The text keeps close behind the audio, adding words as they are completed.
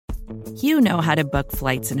You know how to book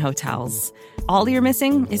flights and hotels. All you're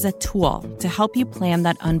missing is a tool to help you plan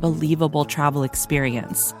that unbelievable travel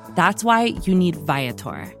experience. That's why you need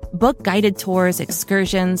Viator. Book guided tours,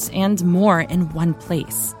 excursions, and more in one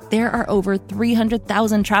place. There are over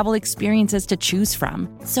 300,000 travel experiences to choose from,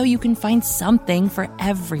 so you can find something for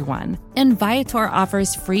everyone. And Viator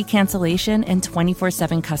offers free cancellation and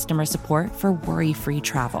 24/7 customer support for worry-free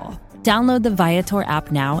travel. Download the Viator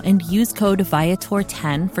app now and use code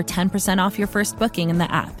Viator10 for 10% off your first booking in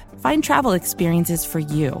the app. Find travel experiences for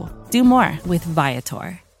you. Do more with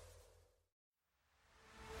Viator.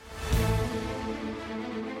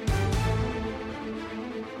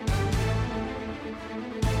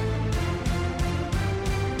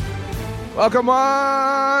 Welcome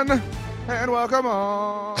on and welcome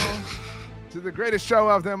on to the greatest show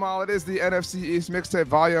of them all. It is the NFC East Mixtape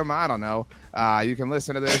Volume. I don't know. You can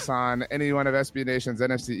listen to this on any one of SB Nation's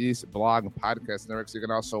NFC East blog and podcast networks. You can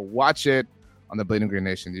also watch it on the Bleeding Green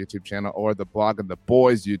Nation YouTube channel or the Blog and the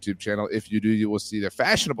Boys YouTube channel. If you do, you will see the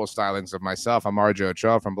fashionable stylings of myself. I'm RJ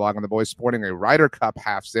Ochoa from Blog and the Boys, sporting a Ryder Cup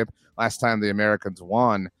half sip. Last time the Americans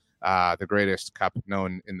won the greatest cup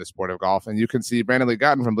known in the sport of golf. And you can see Brandon Lee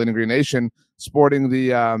Gotton from Bleeding Green Nation sporting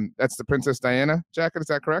the that's the Princess Diana jacket. Is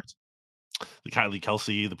that correct? The Kylie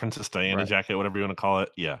Kelsey, the Princess Diana jacket, whatever you want to call it.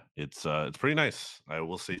 Yeah, it's pretty nice. I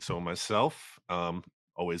will say so myself.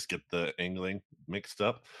 Always get the angling mixed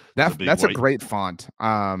up. That's a great font.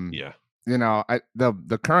 Yeah. You know,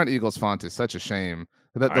 the current Eagles font is such a shame.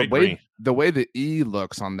 The way the E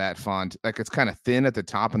looks on that font, like it's kind of thin at the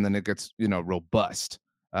top and then it gets, robust.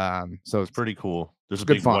 So it's pretty cool. There's a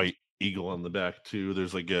good big font. white eagle on the back too.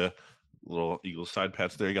 There's like a little eagle side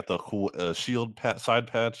patch there. You got the cool shield side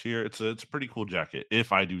patch here. It's a pretty cool jacket,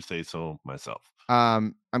 if I do say so myself.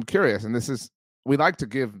 I'm curious, and we like to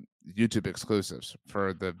give YouTube exclusives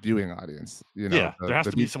for the viewing audience. There has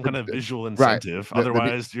to be some kind of visual incentive. Right.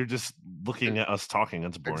 Otherwise, you're just looking at us talking.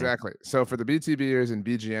 It's boring. Exactly. So for the BTBers and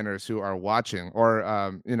BGNers who are watching,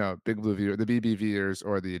 or Big Blue Viewer, the BBVers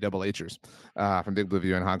or the Double Hers from Big Blue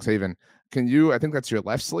View in Hawks Haven, can you? I think that's your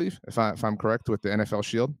left sleeve, if I'm correct, with the NFL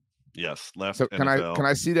shield. Yes, left. So NFL. can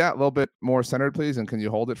I see that a little bit more centered, please? And can you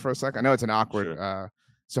hold it for a sec? I know it's an awkward. Sure.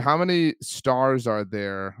 So how many stars are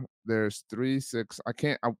there? There's 3, 6.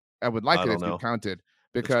 I would like it if you counted,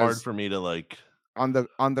 because it's hard for me to like. On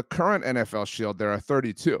the current NFL shield, there are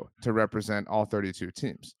 32 to represent all 32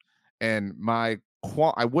 teams, and I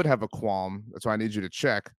would have a qualm. That's why I need you to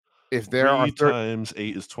check if there are 3 times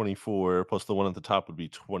 8 is 24, plus the one at the top would be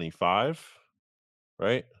 25.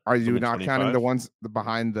 Right? Are you not 25? Counting the ones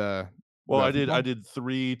behind the? Well, I did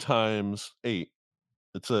 3 times 8.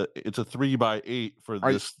 It's a 3 by 8 for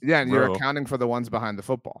this. And you're accounting for the ones behind the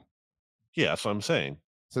football. Yeah, that's what I'm saying.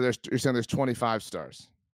 So you're saying there's 25 stars.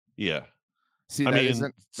 Yeah. See, there's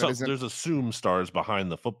assumed stars behind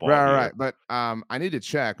the football. Right. But I need to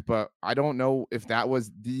check, but I don't know if that was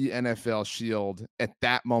the NFL shield at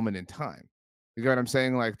that moment in time. You get what I'm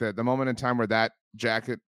saying? Like the moment in time where that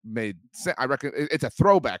jacket made sense. I reckon it's a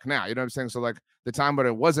throwback now. You know what I'm saying? So like the time when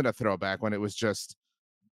it wasn't a throwback, when it was just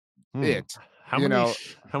it. How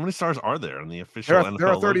many stars are there in the official NFL There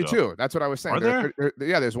are 32. Logo? That's what I was saying. Are there?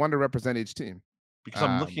 There's one to represent each team. Because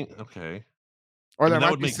I'm looking. Okay. Or that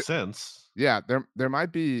would make sense. Yeah, there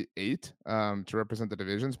might be 8 to represent the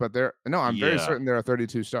divisions, but I'm very certain there are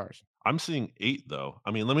 32 stars. I'm seeing 8 though.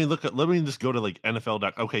 I mean, let me just go to like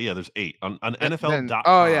NFL. Okay, yeah, there's 8 on NFL.com.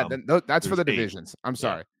 Oh yeah, that's for the divisions. I'm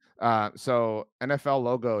sorry. So NFL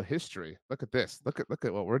logo history. Look at this. Look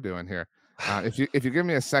at what we're doing here. If you give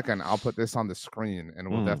me a second, I'll put this on the screen and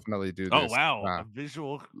we'll definitely do this. Oh wow,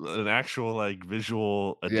 an actual like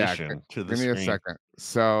visual addition to the screen. Give me a second.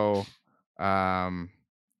 So I'm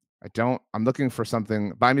looking for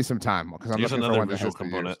something. Buy me some time because I'm Here's looking another for one visual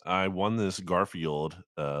component. I won this Garfield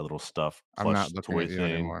little stuff. I'm not looking toy at you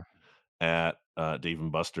thing anymore. At Dave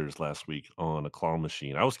and Buster's last week on a claw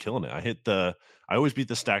machine. I was killing it. I always beat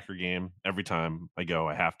the stacker game every time I go.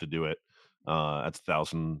 I have to do it. That's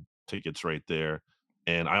 1,000 tickets right there,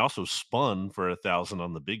 and I also spun for 1,000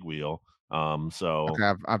 on the big wheel.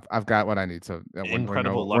 Okay, I've got what I need. So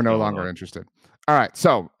incredible. We're no longer interested. All right.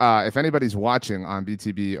 So if anybody's watching on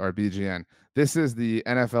BTB or BGN, this is the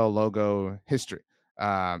NFL logo history.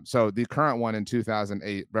 So the current one in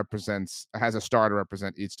 2008 has a star to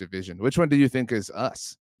represent each division. Which one do you think is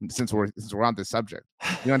us? Since we're on this subject,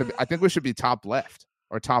 I think we should be top left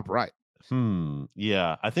or top right.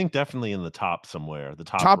 Yeah, I think definitely in the top somewhere. The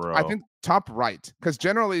top row. I think top right, because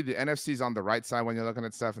generally the NFC is on the right side when you're looking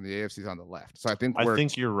at stuff, and the AFC is on the left. So I think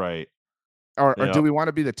you're right. Or do we want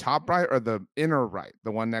to be the top right or the inner right,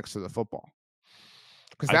 the one next to the football?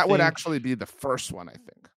 Because that would actually be the first one, I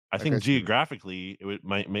think. I think geographically,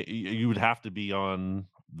 you would have to be on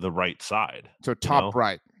the right side. So top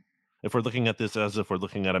right. If we're looking at this as if we're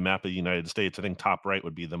looking at a map of the United States, I think top right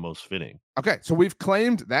would be the most fitting. Okay, so we've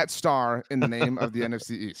claimed that star in the name of the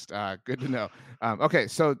NFC East. Good to know. Okay,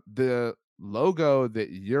 so the logo that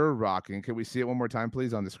you're rocking, can we see it one more time,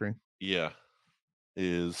 please, on the screen? Yeah,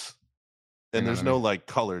 and there's no like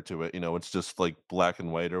color to it. It's just like black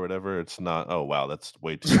and white or whatever. It's not. Oh wow, that's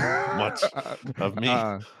way too much of me.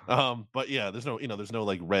 But yeah, there's no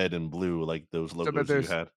like red and blue like those logos you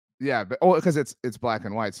had. Yeah, but because it's black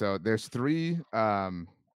and white. So there's 3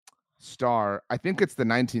 star. I think it's the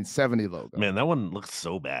 1970 logo. Man, that one looks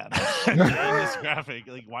so bad in this graphic.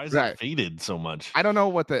 Like, why is it faded so much? I don't know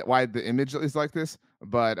why the image is like this,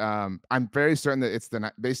 but I'm very certain that it's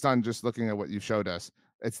based on just looking at what you showed us.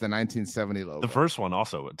 It's the 1970 logo. The first one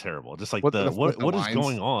also terrible. Just like what is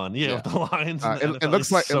going on? Yeah, with the lines. It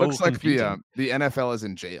looks like the NFL is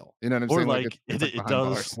in jail. You know what I'm saying? Like it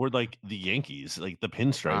does. We're like the Yankees, like the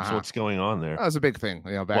pinstripes. What's going on there? That was a big thing.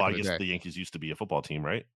 Back in the day. I guess the Yankees used to be a football team,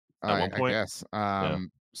 right? At one point. I guess.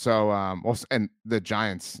 So also, and the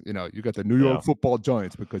Giants, you got the New York Football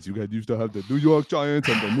Giants because you used to have the New York Giants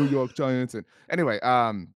and the New York Giants. And anyway,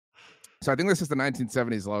 so I think this is the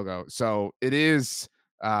 1970s logo. So it is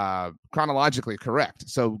chronologically correct.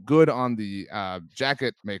 So good on the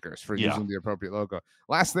jacket makers for using the appropriate logo.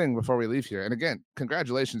 Last thing before we leave here, and again,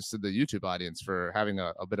 congratulations to the YouTube audience for having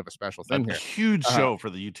a bit of a special thing here. Huge show for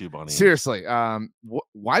the YouTube audience. Seriously,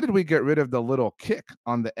 why did we get rid of the little kick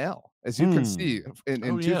on the L? As you can see,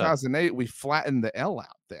 in 2008, we flattened the L out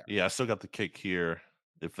there. Yeah, I still got the kick here,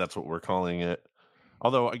 if that's what we're calling it.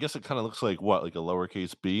 Although I guess it kind of looks like like a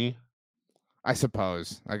lowercase b. I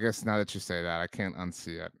suppose. I guess now that you say that, I can't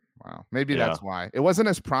unsee it. Wow. Maybe that's why. It wasn't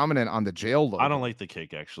as prominent on the jail logo. I don't like the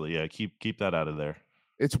kick, actually. Yeah, keep that out of there.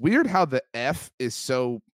 It's weird how the F is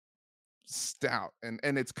so stout and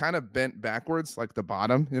it's kind of bent backwards, like the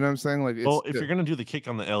bottom. You know what I'm saying? Like, if you're gonna do the kick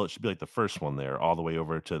on the L, it should be like the first one there, all the way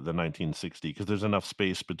over to the 1960, because there's enough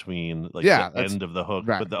space between the end of the hook,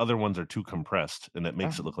 but the other ones are too compressed, and it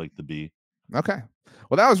makes it look like the B. Okay.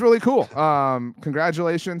 Well, that was really cool.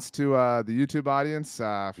 Congratulations to the YouTube audience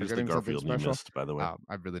for getting something special. Missed, by the way.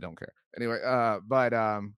 I really don't care. Anyway,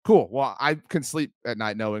 but cool. Well, I can sleep at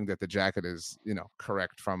night knowing that the jacket is,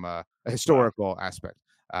 correct from a historical aspect.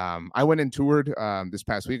 I went and toured this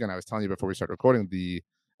past weekend. I was telling you before we started recording,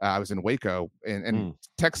 I was in Waco, and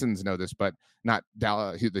Texans know this, but not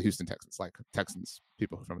Dallas, the Houston Texans, like Texans,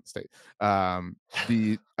 people from the state.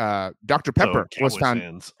 The Dr. Pepper was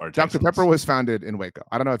founded. Dr. Pepper was founded in Waco.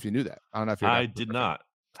 I don't know if you knew that. I don't know if I did not.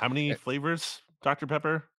 How many flavors, Dr.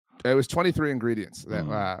 Pepper? It was 23 ingredients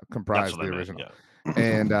that comprised the original.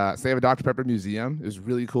 And so they have a Dr. Pepper museum. It was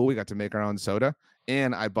really cool. We got to make our own soda.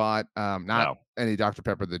 And I bought any Dr.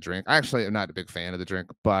 Pepper the drink. I actually am not a big fan of the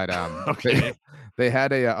drink, but they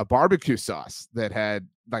had a barbecue sauce that had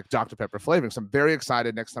like Dr. Pepper flavoring. So I'm very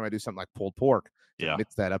excited next time I do something like pulled pork to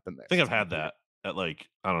mix that up in there. I think I've had that at like,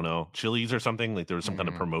 I don't know, Chili's or something. Like there was some kind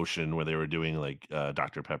of promotion where they were doing like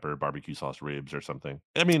Dr. Pepper barbecue sauce ribs or something.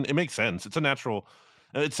 I mean, it makes sense. It's a natural.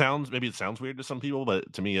 It sounds weird to some people,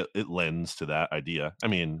 but to me, it lends to that idea. I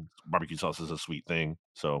mean, barbecue sauce is a sweet thing,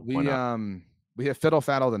 so why not? We have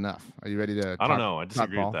fiddle-faddled enough. Are you ready to? I don't know. I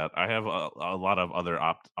disagree with that. I have a lot of other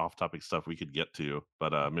off-topic stuff we could get to,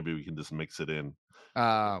 but maybe we can just mix it in.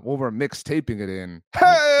 Well, we're mixtaping it in. Hey,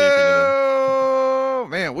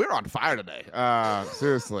 man, we're on fire today.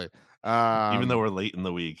 Seriously. Even though we're late in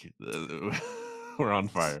the week, we're on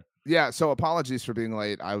fire. Yeah, so apologies for being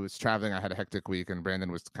late. I was traveling. I had a hectic week, and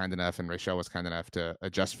Brandon was kind enough, and Rachel was kind enough to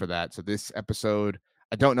adjust for that. So this episode,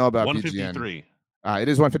 I don't know about 153. BGN. It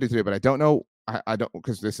is 153, but I don't know. I don't,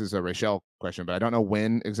 because this is a Rachel question, but I don't know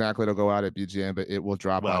when exactly it'll go out at BGN, but it will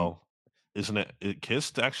drop. Well, isn't it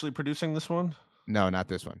Kist actually producing this one? No, not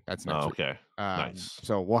this one. That's next week. Okay. Nice.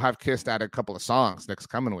 So we'll have Kist add a couple of songs next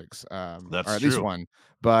coming weeks. That's or at true. least one.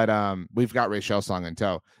 But we've got Rachel's song in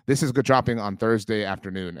tow. This is good dropping on Thursday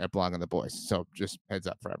afternoon at Blog and the Boys. So just heads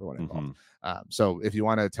up for everyone involved. So if you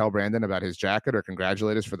want to tell Brandon about his jacket or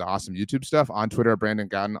congratulate us for the awesome YouTube stuff, on Twitter, Brandon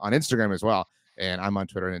Gowden, on Instagram as well. And I'm on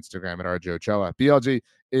Twitter and Instagram at RJOchoa. BLG,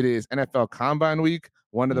 it is NFL Combine Week,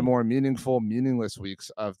 one of the more meaningless weeks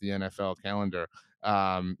of the NFL calendar.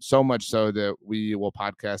 So much so that we will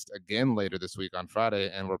podcast again later this week on Friday,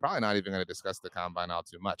 and we're probably not even going to discuss the Combine all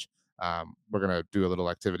too much. we're going to do a little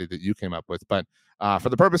activity that you came up with. But for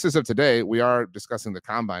the purposes of today, we are discussing the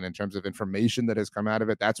combine in terms of information that has come out of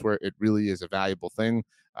it. That's where it really is a valuable thing.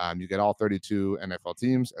 You get all 32 NFL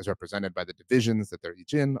teams as represented by the divisions that they're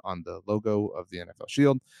each in on the logo of the NFL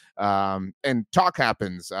shield. And talk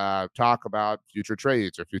happens. Talk about future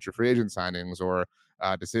trades or future free agent signings or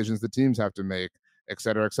decisions the teams have to make, et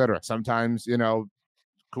cetera, et cetera. Sometimes,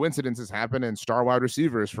 coincidences happen and star wide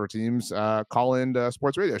receivers for teams call in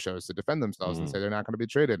sports radio shows to defend themselves and say they're not going to be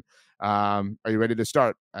traded. Are you ready to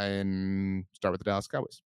start? And start with the Dallas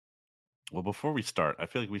Cowboys. Well, before we start, I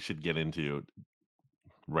feel like we should get into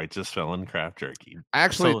righteous felon craft jerky.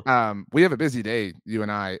 Actually, we have a busy day, you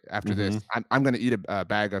and I, after this. I'm going to eat a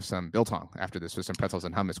bag of some biltong after this with some pretzels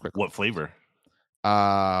and hummus quickly. What flavor?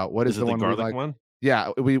 What is it the one garlic we like? one?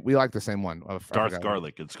 Yeah, we like the same one. Darth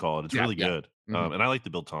Garlic, it's called. It's really good. Mm-hmm. And I like the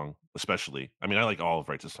biltong, especially. I mean, I like all of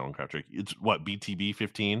Righteous Felon Craft Jerky. It's what, BTB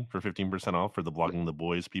 15 for 15% off for the Blogging the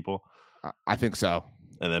Boys people? I think so.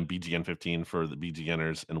 And then BGN 15 for the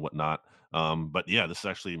BGNers and whatnot. But yeah, this is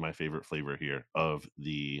actually my favorite flavor here of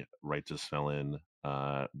the Righteous Felon,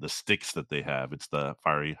 the sticks that they have. It's the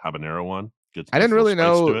fiery habanero one. Good. I didn't really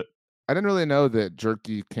know that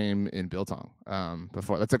jerky came in biltong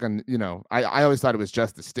before. That's like I always thought it was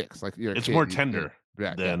just the sticks. Like it's more tender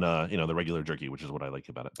than the regular jerky, which is what I like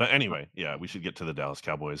about it. But anyway, yeah, we should get to the Dallas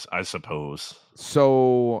Cowboys, I suppose.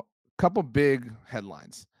 So, couple big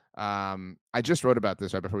headlines. I just wrote about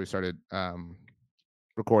this right before we started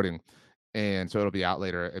recording, and so it'll be out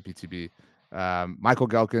later at BTB. Michael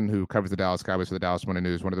Gelkin, who covers the Dallas Cowboys for the Dallas Morning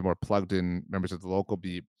News, one of the more plugged-in members of the local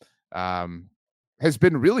beat, has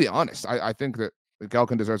been really honest. I think that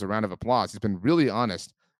Gelkin deserves a round of applause. He's been really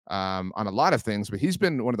honest on a lot of things, but he's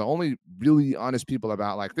been one of the only really honest people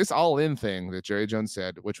about like this all-in thing that Jerry Jones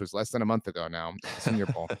said, which was less than a month ago now, Senior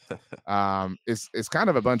Bowl. Is kind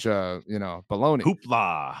of a bunch of baloney.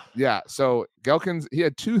 Hoopla. Yeah. So he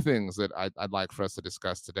had two things that I'd like for us to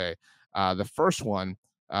discuss today. The first one,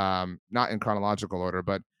 not in chronological order,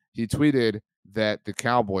 but he tweeted that the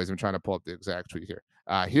Cowboys, I'm trying to pull up the exact tweet here.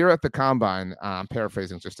 Here at the Combine, I'm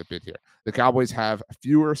paraphrasing just a bit here. The Cowboys have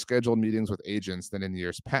fewer scheduled meetings with agents than in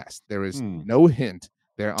years past. There is no hint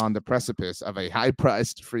they're on the precipice of a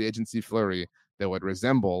high-priced free agency flurry that would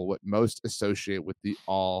resemble what most associate with the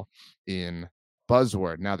all-in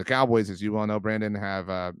buzzword. Now, the Cowboys, as you well know, Brandon, have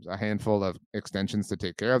a handful of extensions to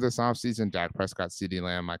take care of this offseason. Dak Prescott, CeeDee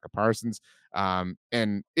Lamb, Micah Parsons.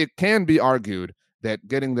 And it can be argued that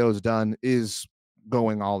getting those done is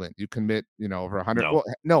going all in. You commit, over 100. No. Well,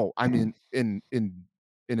 no, I mean in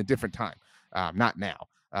a different time, not now.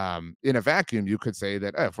 In a vacuum, you could say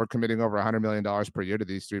that if we're committing over $100 million per year to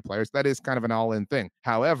these three players, that is kind of an all-in thing.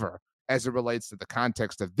 However, as it relates to the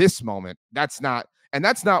context of this moment, that's not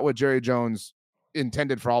what Jerry Jones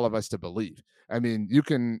intended for all of us to believe. I mean, you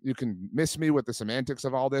can miss me with the semantics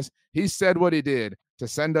of all this. He said what he did to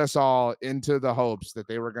send us all into the hopes that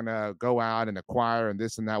they were going to go out and acquire and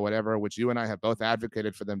this and that, whatever, which you and I have both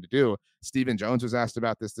advocated for them to do. Stephen Jones was asked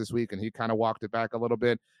about this week, and he kind of walked it back a little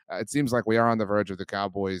bit. It seems like we are on the verge of the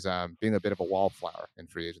Cowboys being a bit of a wallflower in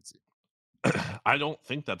free agency. I don't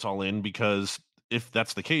think that's all in, because if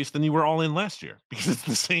that's the case, then you were all in last year, because it's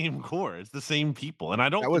the same core, it's the same people, and I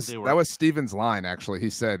don't. That was Steven's line. Actually, he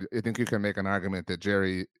said, "I think you can make an argument that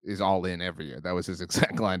Jerry is all in every year." That was his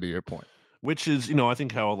exact line to your point. Which is, I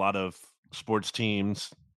think how a lot of sports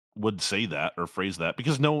teams would say that or phrase that,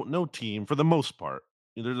 because no team, for the most part,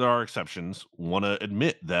 there are exceptions, want to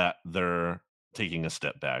admit that they're taking a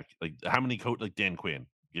step back. Like how many like Dan Quinn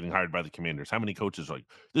getting hired by the Commanders, how many coaches are like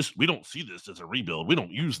this? We don't see this as a rebuild. We don't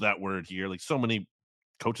use that word here. Like so many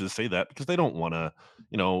coaches say that because they don't want to,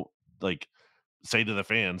 like say to the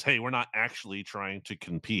fans, hey, we're not actually trying to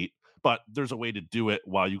compete. But there's a way to do it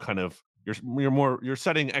while you kind of you're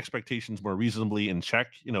setting expectations more reasonably in check,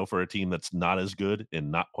 for a team that's not as good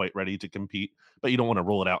and not quite ready to compete. But you don't want to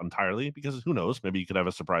roll it out entirely, because who knows, maybe you could have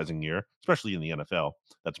a surprising year, especially in the NFL.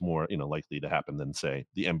 That's more likely to happen than say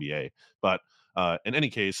the NBA. But in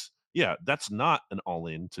any case, yeah, that's not an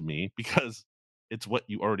all-in to me, because it's what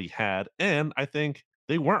you already had. And I think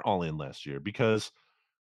they weren't all in last year, because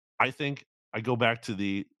I think I go back to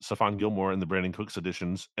the Stephon Gilmore and the Brandon Cooks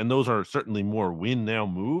editions, and those are certainly more win now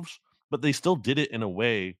moves, but they still did it in a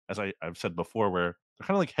way, as I've said before, where they're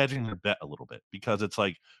kind of like hedging their bet a little bit, because it's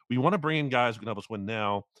like, we want to bring in guys who can help us win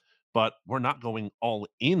now, but we're not going all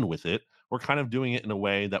in with it. We're kind of doing it in a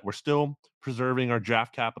way that we're still preserving our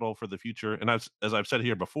draft capital for the future. And as I've said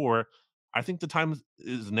here before, I think the time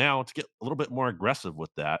is now to get a little bit more aggressive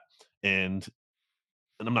with that. And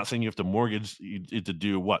and I'm not saying you have to mortgage it to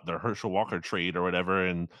do what the Herschel Walker trade or whatever,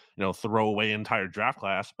 and throw away entire draft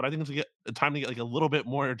class. But I think it's time to get like a little bit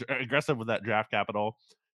more aggressive with that draft capital,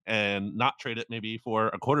 and not trade it maybe for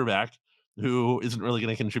a quarterback who isn't really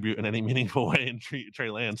going to contribute in any meaningful way in Trey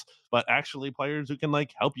Lance, but actually players who can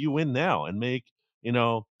like help you win now and make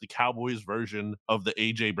the Cowboys version of the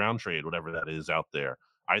AJ Brown trade, whatever that is out there.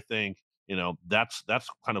 I think that's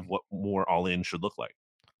kind of what more all in should look like.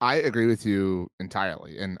 I agree with you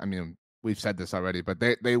entirely. And I mean, we've said this already, but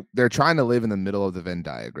they're trying to live in the middle of the Venn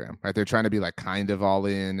diagram, right? They're trying to be like kind of all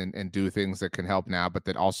in and do things that can help now, but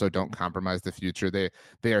that also don't compromise the future.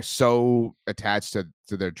 They are so attached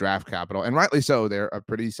to their draft capital, and rightly so. They're a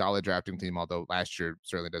pretty solid drafting team, although last year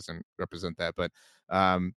certainly doesn't represent that. But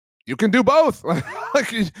you can do both.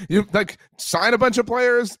 Like you like sign a bunch of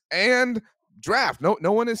players and draft.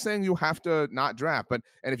 No one is saying you have to not draft, and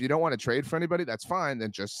if you don't want to trade for anybody, that's fine.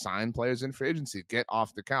 Then just sign players in free agency. Get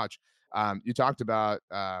off the couch. You talked about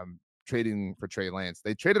trading for Trey Lance.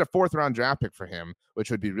 They traded a 4th-round draft pick for him,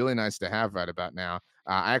 which would be really nice to have right about now.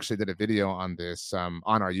 I actually did a video on this on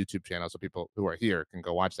our YouTube channel, so people who are here can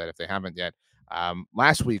go watch that if they haven't yet.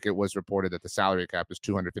 Last week, it was reported that the salary cap is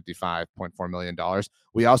 $255.4 million.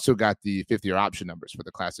 We also got the 5th-year option numbers for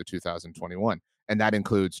the class of 2021. And that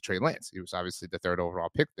includes Trey Lance. He was obviously the 3rd overall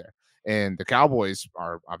pick there. And the Cowboys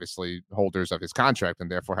are obviously holders of his contract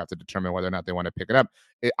and therefore have to determine whether or not they want to pick it up.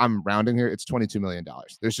 I'm rounding here. It's $22 million.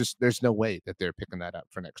 There's no way that they're picking that up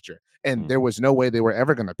for next year. And there was no way they were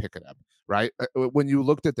ever going to pick it up, right? When you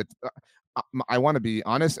looked at I want to be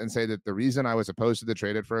honest and say that the reason I was opposed to the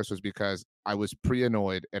trade at first was because I was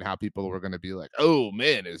pre-annoyed at how people were going to be like, oh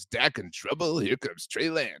man, is Dak in trouble? Here comes Trey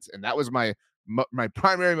Lance. And that was my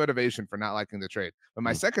primary motivation for not liking the trade. But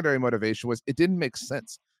my secondary motivation was it didn't make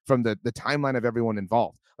sense from the timeline of everyone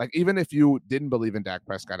involved. Like, even if you didn't believe in Dak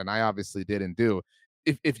Prescott, and I obviously did and do,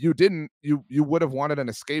 if you didn't, you would have wanted an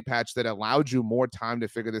escape hatch that allowed you more time to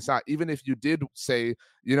figure this out. Even if you did say,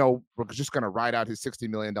 we're just going to ride out his $60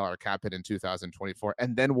 million cap hit in 2024,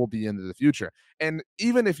 and then we'll be into the future. And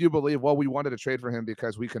even if you believe, well, we wanted to trade for him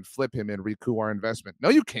because we can flip him and recoup our investment. No,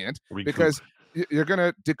 you can't, because you're going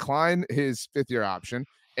to decline his 5th-year option.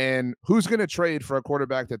 And who's going to trade for a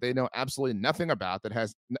quarterback that they know absolutely nothing about, that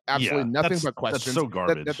has absolutely nothing but questions? That's so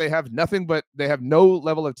garbage. That they have nothing but they have no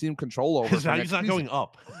level of team control over. His value's not going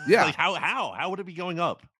up. Yeah. Like how would it be going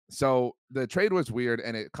up? So the trade was weird,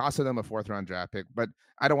 and it costed them a 4th-round draft pick. But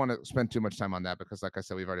I don't want to spend too much time on that because, like I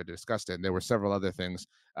said, we've already discussed it. And there were several other things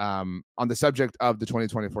on the subject of the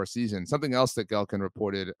 2024 season. Something else that Gelkin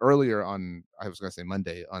reported earlier on, I was going to say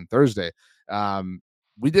Monday, on Thursday.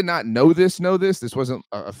 We did not know this. This wasn't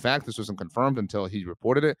a fact. This wasn't confirmed until he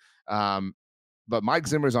reported it. But Mike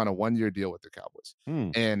Zimmer's on a 1-year deal with the Cowboys.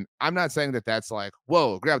 And I'm not saying that that's like,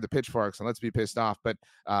 whoa, grab the pitchforks and let's be pissed off. But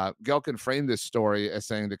Gelkin framed this story as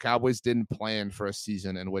saying the Cowboys didn't plan for a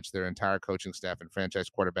season in which their entire coaching staff and franchise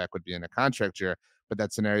quarterback would be in a contract year. But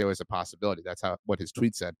that scenario is a possibility. That's what his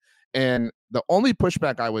tweet said. And the only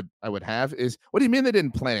pushback I would have is, what do you mean they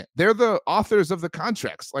didn't plan it? They're the authors of the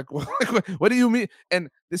contracts. Like, what do you mean? And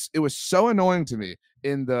it was so annoying to me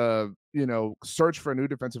in the search for a new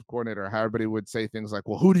defensive coordinator, how everybody would say things like,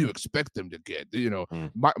 well, who do you expect them to get?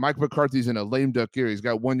 Mike McCarthy's in a lame duck year. He's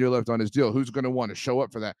got 1 year left on his deal. Who's going to want to show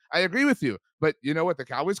up for that? I agree with you. But you know what the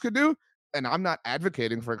Cowboys could do? And I'm not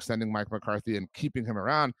advocating for extending Mike McCarthy and keeping him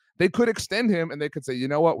around. They could extend him and they could say, you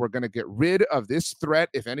know what, we're going to get rid of this threat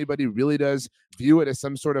if anybody really does view it as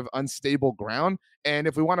some sort of unstable ground. And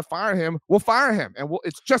if we want to fire him, we'll fire him. And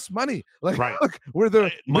it's just money. Like, right. Look, we're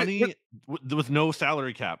the money with no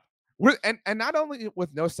salary cap. And not only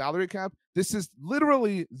with no salary cap, this is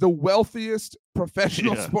literally the wealthiest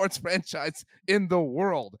professional sports franchise in the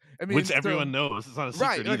world. I mean, which everyone knows. It's not a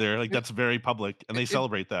secret either. Like, that's very public, and they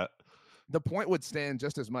celebrate that. The point would stand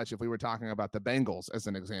just as much if we were talking about the Bengals as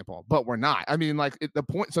an example, but we're not. I mean, like, the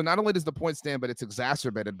point. So not only does the point stand, but it's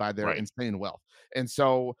exacerbated by their insane wealth. And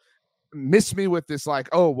so, miss me with this, like,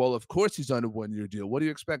 oh, well, of course he's on a 1-year deal. What do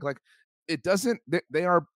you expect? Like, it doesn't. They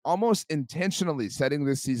are almost intentionally setting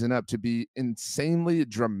this season up to be insanely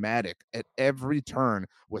dramatic at every turn,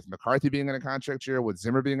 with McCarthy being in a contract year, with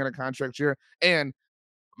Zimmer being in a contract year, and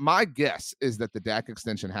my guess is that the Dak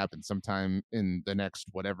extension happens sometime in the next,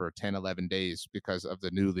 10, 11 days because of the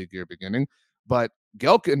new league year beginning. But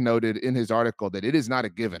Gelkin noted in his article that it is not a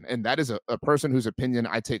given. And that is a person whose opinion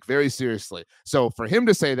I take very seriously. So for him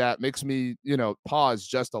to say that makes me, pause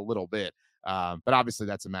just a little bit. But obviously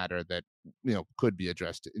that's a matter that, could be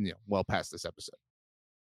addressed, well past this episode.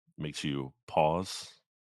 Makes you pause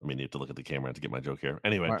I mean, you have to look at the camera to get my joke here.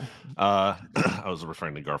 Anyway, Right. I was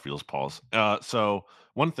referring to Garfield's paws. So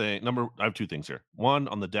one thing, I have two things here. One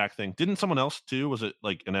on the Dak thing. Didn't someone else too? Was it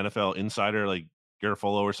like an NFL insider, like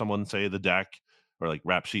Garofalo or someone say the Dak or like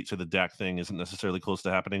Rap Sheet say the Dak thing isn't necessarily close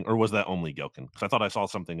to happening, or was that only Gelkin? Because I thought I saw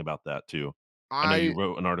something about that too. I know you I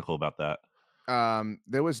wrote an article about that.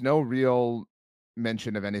 There was no real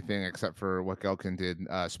mention of anything except for what Gelkin did.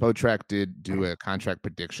 Spotrac did do a contract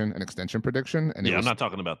prediction, an extension prediction, and it Yeah, I'm was not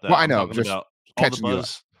talking about well, that. I I'm know, talking just about all the catching you up.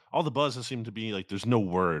 buzz. All the buzz has seemed to be like there's no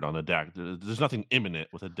word on a Dak. There's nothing imminent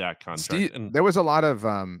with a Dak contract. Steve, And there was a lot of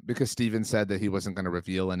because Steven said that he wasn't going to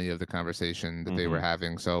reveal any of the conversation that they were mhm.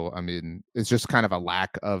 having. So I mean, it's just kind of a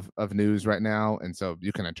lack of news right now, and so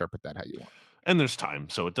you can interpret that how you want. And there's time,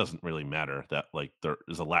 so it doesn't really matter that like there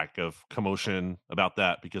is a lack of commotion about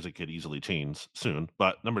that because it could easily change soon.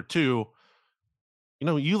 But number two,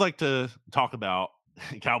 you like to talk about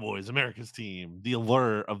Cowboys, America's team, the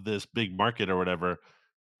allure of this big market or whatever.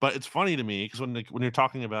 But it's funny to me because when you're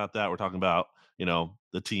talking about that, we're talking about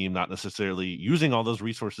the team not necessarily using all those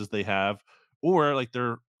resources they have, or like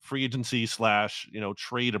their free agency slash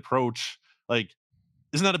trade approach. Like,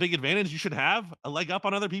 isn't that a big advantage? You should have a leg up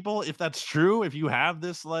on other people if that's true. If you have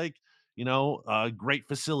this like great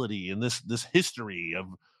facility and this history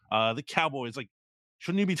of the Cowboys, like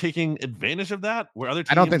shouldn't you be taking advantage of that where other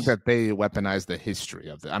I don't think teams? that they weaponize the history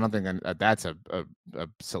of it. I don't think that's a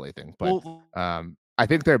silly thing, but Well, I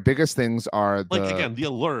think their biggest things are like again, the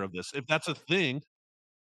allure of this. If that's a thing,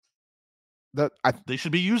 the I, they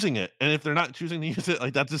should be using it. And if they're not choosing to use it,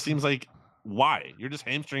 like that just seems like why? You're just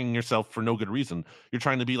hamstringing yourself for no good reason. You're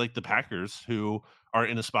trying to be like the Packers who are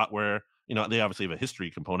in a spot where, they obviously have a history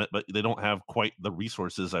component, but they don't have quite the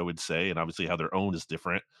resources, I would say, and obviously how their own is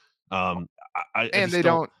different. I and just they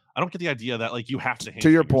don't don't. I don't get the idea that like you have to To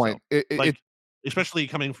your hamstring point, yourself. Like especially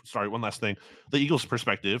coming sorry, one last thing. The Eagles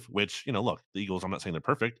perspective, which, look, the Eagles, I'm not saying they're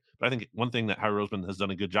perfect, but I think one thing that Harry Roseman has done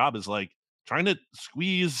a good job is like trying to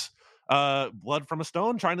squeeze blood from a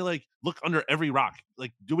stone, trying to like look under every rock,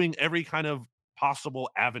 like doing every kind of possible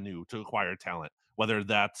avenue to acquire talent, whether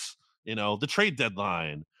that's the trade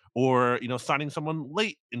deadline or signing someone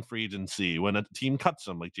late in free agency when a team cuts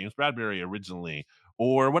them, like James Bradbury originally,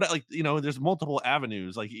 or what, like there's multiple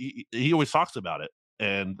avenues. Like he always talks about it,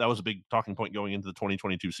 and that was a big talking point going into the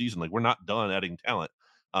 2022 season. Like we're not done adding talent,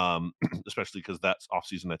 especially because that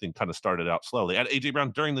offseason I think kind of started out slow. They had AJ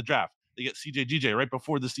Brown during the draft. They get CJ right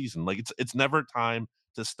before the season. Like it's never time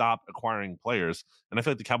to stop acquiring players. And I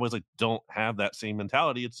feel like the Cowboys like don't have that same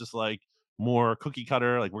mentality. It's just like more cookie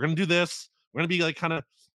cutter. Like we're gonna do this. We're gonna be like kind of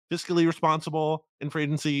fiscally responsible in free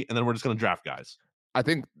agency, and then we're just gonna draft guys. I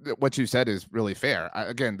think that what you said is really fair.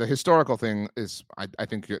 Again, the historical thing is, I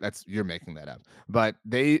think you're making that up. But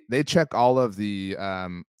they check all of the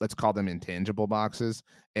let's call them intangible boxes.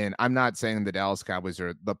 And I'm not saying the Dallas Cowboys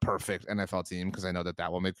are the perfect NFL team because I know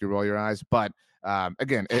that will make you roll your eyes. But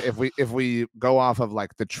again, if we go off of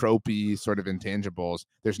like the tropey sort of intangibles,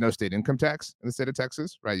 there's no state income tax in the state of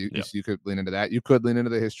Texas, right? You could lean into that. You could lean into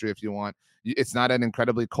the history if you want. It's not an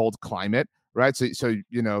incredibly cold climate, right? So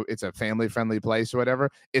it's a family friendly place or whatever.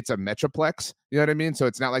 It's a metroplex, you know what I mean? So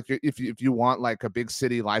it's not like if you want like a big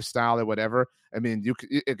city lifestyle or whatever. I mean,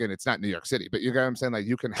 again, it's not New York City, but you get what I'm saying. Like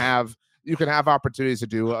you can have opportunities to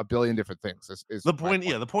do a billion different things. Is The my point, point.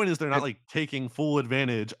 yeah, the point is they're not And, like taking full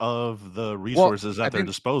advantage of the well, resources I at their think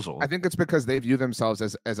I disposal. think it's because they view themselves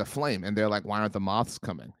as a flame, and they're like, why aren't the moths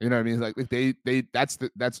coming? You know what I mean? Like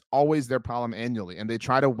that's always their problem annually, and they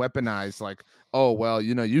try to weaponize like, oh well,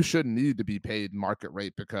 you shouldn't need to be paid market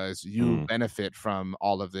rate because you Mm. benefit from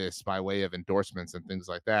all of this by way of endorsements and things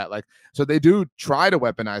like that. Like, so they do try to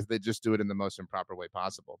weaponize. They just do it in the most improper way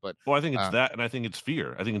possible. But Well, I think it's um, that, and I think it's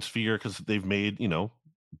fear. I think it's fear because they've made,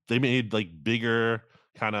 they made like bigger,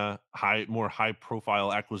 kind of more high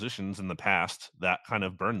profile acquisitions in the past that kind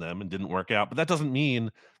of burned them and didn't work out. But that doesn't mean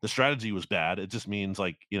the strategy was bad. It just means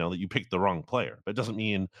like, that you picked the wrong player. But it doesn't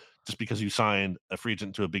mean just because you signed a free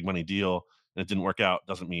agent to a big money deal and it didn't work out,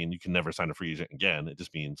 doesn't mean you can never sign a free agent again. It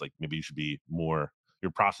just means like maybe you should be more,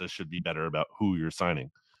 your process should be better about who you're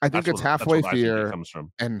signing. I think it's That's halfway what I think it fear comes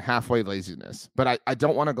from. and halfway laziness. But I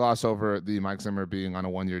don't want to gloss over the Mike Zimmer being on a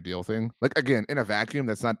 1-year deal thing. Like again, in a vacuum,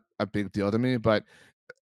 that's not a big deal to me. But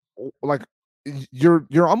like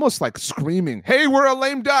you're almost like screaming, "Hey, we're a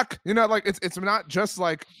lame duck!" Like it's not just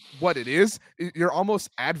like what it is. You're almost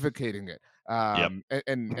advocating it, Yep.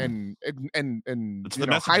 and It's the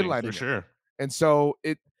messaging for highlighting it. sure. And so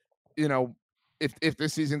it, you know, if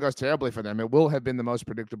this season goes terribly for them, it will have been the most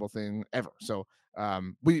predictable thing ever. So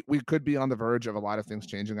we could be on the verge of a lot of things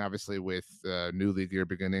changing, obviously, with new league year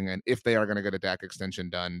beginning. And if they are going to get a Dak extension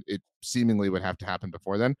done, it seemingly would have to happen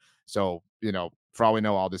before then. So, for all we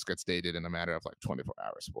know, all this gets dated in a matter of like 24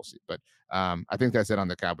 hours. We'll see. But I think that's it on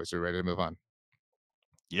the Cowboys. Are we ready to move on?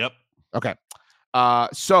 Yep. Okay.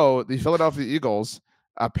 So the Philadelphia Eagles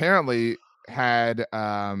apparently had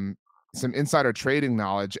some insider trading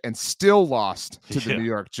knowledge and still lost to the New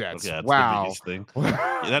York Jets. Okay, that's wow. the biggest thing.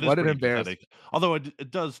 That is What an pretty embarrassment. pathetic. Although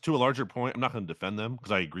it does, to a larger point, I'm not going to defend them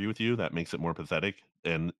because I agree with you. That makes it more pathetic.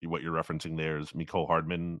 And what you're referencing there is Mecole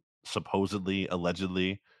Hardman supposedly,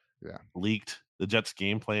 allegedly Yeah. leaked the Jets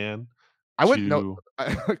game plan I wouldn't know.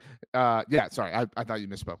 to Yeah, sorry. I thought you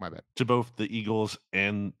misspoke. My bad. to both the Eagles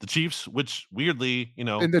and the Chiefs, which weirdly,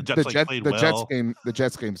 And the Jets played well. the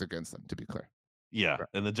Jets game's against them, to be clear. Yeah, Right.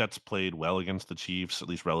 and the Jets played well against the Chiefs, at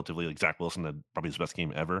least relatively. Like Zach Wilson had probably his best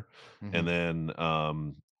game ever, and then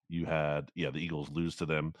you had the Eagles lose to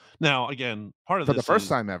them. Now again, part of For the this first is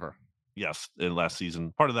time ever. yes, in last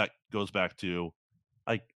season. Part of that goes back to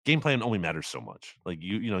like game plan only matters so much. Like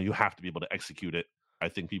you have to be able to execute it. I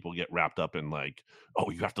think people get wrapped up in like, oh,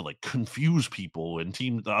 you have to like confuse people and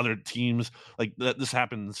the other teams like that. This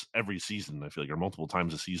happens every season. I feel like, or multiple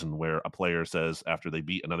times a season, where a player says after they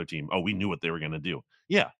beat another team, "Oh, we knew what they were going to do."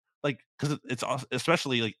 Yeah, like because it's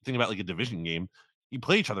especially like think about like a division game. You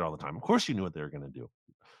play each other all the time. Of course, you knew what they were going to do.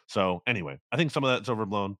 So anyway, I think some of that's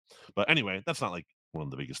overblown. But anyway, that's not like one of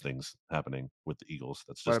the biggest things happening with the Eagles.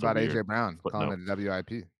 That's What just a about weird AJ Brown calling footnote. it a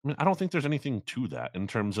WIP? I mean, I don't think there's anything to that in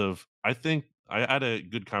terms of. I think I had a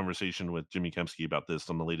good conversation with Jimmy Kempski about this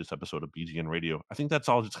on the latest episode of BGN Radio. I think that's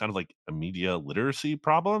all just kind of like a media literacy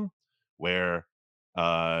problem, where,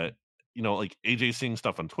 like AJ seeing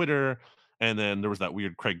stuff on Twitter, and then there was that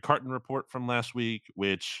weird Craig Carton report from last week,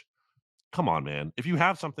 which come on, man. If you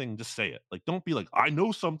have something, just say it. Like, don't be like, I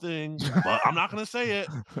know something, but I'm not going to say it.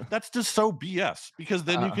 That's just so BS because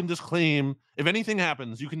then you can just claim, if anything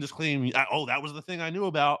happens, you can just claim, oh, that was the thing I knew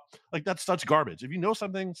about. Like, that's such garbage. If you know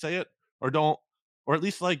something, say it or don't, or at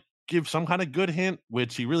least like give some kind of good hint,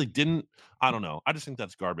 which he really didn't. I don't know. I just think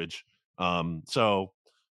that's garbage. And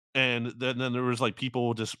then there was like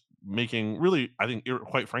people just making really, I think,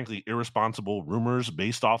 quite frankly, irresponsible rumors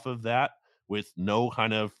based off of that with no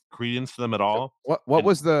kind of credence to them at all. What And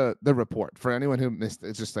was the report for anyone who missed it?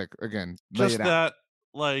 It's just like, again, lay just it out. that,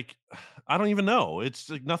 like, I don't even know. It's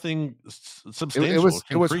like nothing substantial.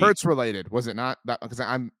 It was Hurts related, was it not? That because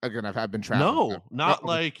I've been traveling. No, not No,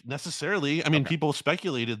 like necessarily. I mean, okay. people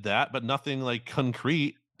speculated that, but nothing like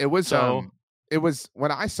concrete. It was So it was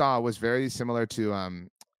what I saw was very similar to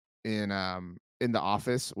in The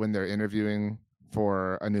Office when they're interviewing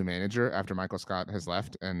for a new manager after Michael Scott has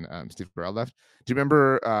left and Steve Carell left. Do you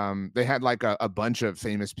remember they had like a bunch of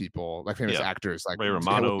famous people, like famous actors, like Ray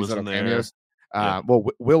Romano was in there. Well,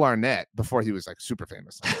 Will Arnett before he was like super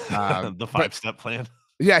famous. The 5-step plan.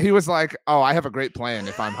 Yeah, he was like, "Oh, I have a great plan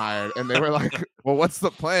if I'm hired," and they were like, "Well, what's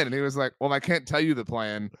the plan?" And he was like, "Well, I can't tell you the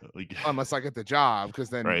plan unless I get the job, because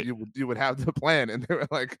then you would have the plan." And they were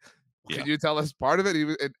like, "Can you tell us part of it?" He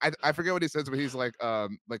was, I forget what he says, but he's like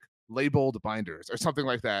labeled binders or something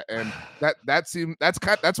like that. And that's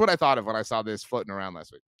what I thought of when I saw this floating around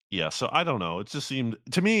last week. Yeah, so I don't know. It just seemed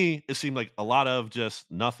to me, it seemed like a lot of just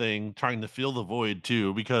nothing, trying to fill the void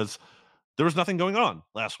too, because there was nothing going on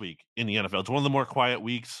last week in the NFL. It's one of the more quiet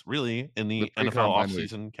weeks, really, in the NFL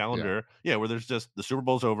offseason calendar. Yeah, where there's just the Super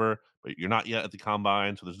Bowl's over, but you're not yet at the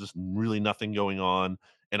combine, so there's just really nothing going on.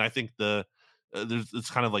 And I think it's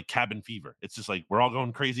kind of like cabin fever. It's just like we're all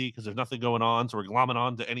going crazy because there's nothing going on, so we're glomming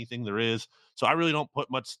on to anything there is. So I really don't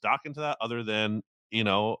put much stock into that, other than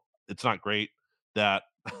it's not great that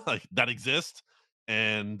like that exists.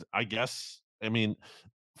 And I guess, I mean,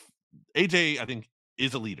 AJ, I think,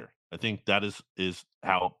 is a leader. I think that is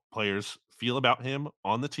how players feel about him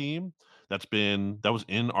on the team. That was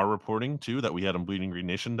in our reporting too, that we had on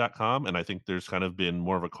bleedinggreennation.com. And I think there's kind of been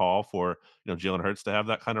more of a call for, Jalen Hurts to have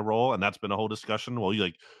that kind of role. And that's been a whole discussion. Well,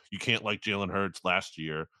 you can't like Jalen Hurts last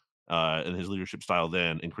year and his leadership style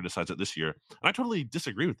then and criticize it this year. And I totally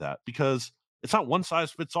disagree with that, because it's not one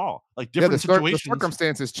size fits all. Like different situations, the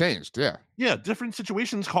circumstances changed. Yeah, different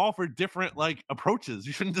situations call for different like approaches.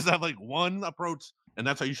 You shouldn't just have like one approach and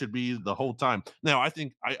that's how you should be the whole time. Now, I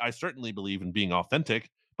think I certainly believe in being authentic,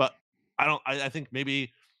 but I think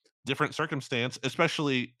maybe different circumstance,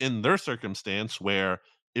 especially in their circumstance where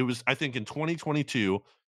it was, I think in 2022,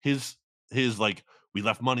 his like, we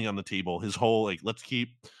left money on the table, his whole like, let's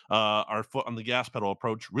keep our foot on the gas pedal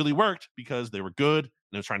approach really worked because they were good and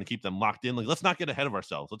it was trying to keep them locked in. Like, let's not get ahead of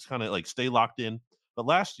ourselves. Let's kind of like stay locked in. But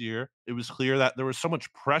last year, it was clear that there was so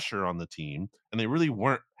much pressure on the team, and they really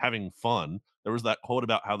weren't having fun. There was that quote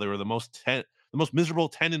about how they were the most miserable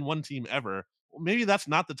 10-1 team ever. Well, maybe that's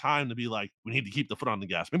not the time to be like, we need to keep the foot on the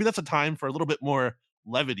gas. Maybe that's a time for a little bit more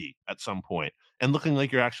levity at some point and looking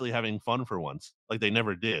like you're actually having fun for once, like they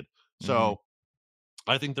never did. Mhm. So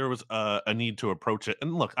I think there was a need to approach it.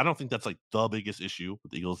 And look, I don't think that's like the biggest issue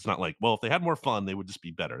with the Eagles. It's not like, well, if they had more fun, they would just be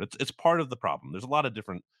better. It's part of the problem. There's a lot of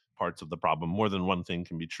different parts of the problem. More than one thing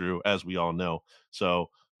can be true, as we all know. So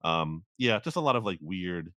yeah, just a lot of like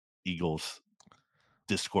weird Eagles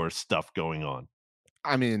discourse stuff going on.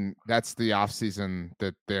 I mean, that's the off season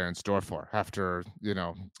that they're in store for after,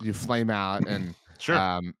 you flame out. And Sure.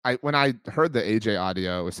 I when I heard the AJ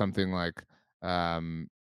audio, it was something like, um,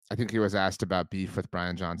 I think he was asked about beef with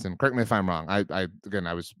Brian Johnson. Correct me if I'm wrong. I again,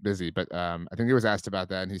 I was busy, but I think he was asked about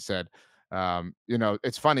that, and he said,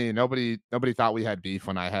 it's funny. Nobody thought we had beef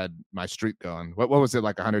when I had my streak going. What was it,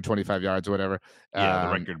 like 125 yards or whatever? Yeah, the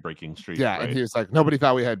Um, record breaking streak, yeah, and right? he was like, nobody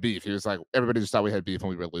thought we had beef. He was like, everybody just thought we had beef when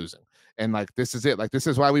we were losing. And like, this is it. Like, this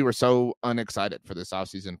is why we were so unexcited for this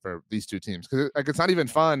offseason for these two teams. Cause like, it's not even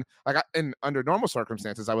fun. Like, under normal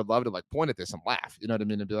circumstances, I would love to like point at this and laugh, you know what I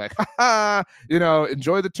mean? And be like, ha ha,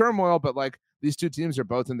 enjoy the turmoil. But like, these two teams are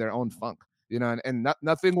both in their own funk, and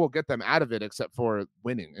nothing will get them out of it except for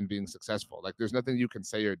winning and being successful. Like, there's nothing you can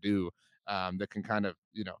say or do that can kind of,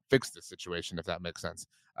 fix the situation, if that makes sense.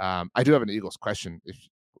 I do have an Eagles question if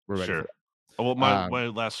we're ready for Sure. Well, that. my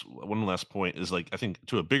last point is like I think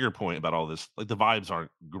to a bigger point about all this, like the vibes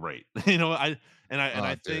aren't great. I Oh,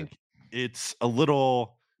 dude. think it's a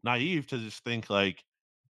little naive to just think like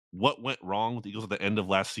what went wrong with the Eagles at the end of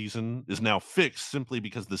last season is now fixed simply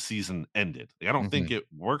because the season ended. Like, I don't think Mhm. it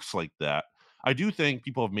works like that. I do think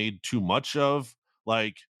people have made too much of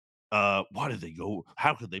like, why did they go?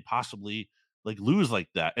 How could they possibly like lose like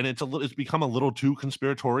that? And it's become a little too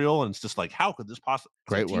conspiratorial, and it's just like, how could this possibly?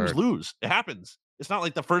 It's like Great teams word. lose. It happens. It's not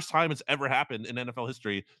like the first time it's ever happened in NFL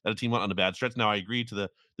history that a team went on a bad stretch. Now I agree to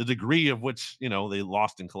the degree of which they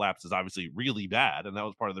lost and collapsed is obviously really bad, and that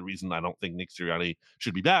was part of the reason I don't think Nick Sirianni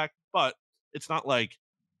should be back. But it's not like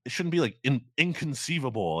it shouldn't be like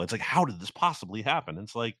inconceivable. It's like, how did this possibly happen?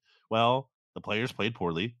 It's like, well, the players played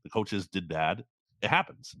poorly, the coaches did bad. It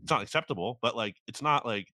happens. It's not acceptable, but like, it's not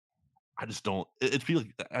like I just don't. It's feel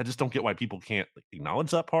like I just don't get why people can't like,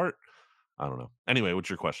 acknowledge that part. I don't know. Anyway, what's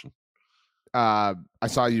your question? I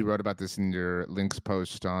saw you wrote about this in your links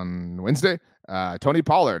post on Wednesday. Tony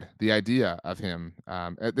Pollard, the idea of him.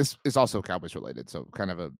 This is also Cowboys related, so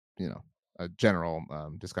kind of a general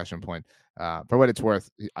discussion point. For what it's worth,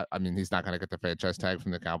 I mean, he's not going to get the franchise tag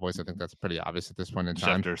from the Cowboys. I think that's pretty obvious at this point in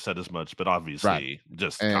time. Schefter said as much, but Right. obviously,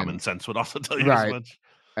 just And common sense would also tell you as right. much.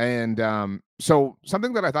 And so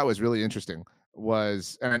something that I thought was really interesting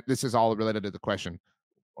was, and this is all related to the question,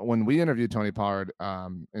 when we interviewed Tony Pollard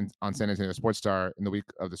on San Antonio Sports Star in the week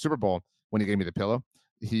of the Super Bowl, when he gave me the pillow,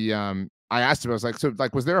 I asked him, I was like, so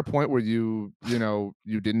like, was there a point where you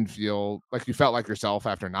didn't feel like you felt like yourself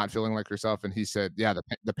after not feeling like yourself? And he said, yeah,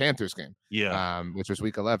 the Panthers game, Yeah, which was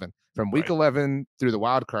week 11. From week right. 11 through the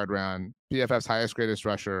wild card round, PFF's highest greatest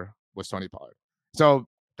rusher was Tony Pollard. So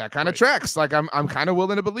that kind of Right. tracks. Like, I'm kind of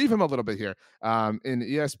willing to believe him a little bit here. In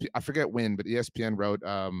ESP, I forget when, but ESPN wrote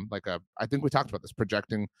I think we talked about this,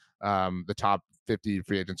 projecting the top 50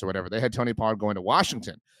 free agents or whatever. They had Tony Pollard going to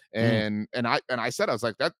Washington, Mm, and I said, I was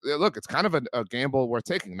like, that look, it's kind of a gamble worth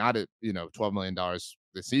taking, not at $12 million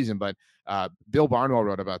this season, but Bill Barnwell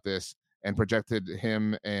wrote about this and projected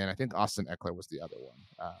him, and I think Austin Eckler was the other one.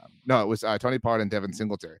 No, it was Tony Pollard and Devin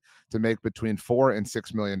Singletary to make between $4 and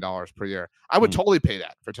 $6 million per year. I would mm. totally pay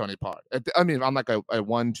that for Tony Pollard. I mean, on like a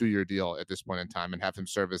 1-2 year deal at this point in time, and have him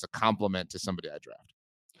serve as a complement to somebody I draft.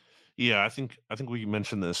 Yeah, I think we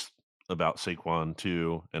mentioned this about Saquon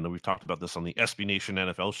too, and we've talked about this on the SB Nation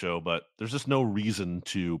NFL show. But there's just no reason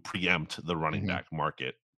to preempt the running Hmm. back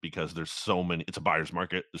market because there's so many. It's a buyer's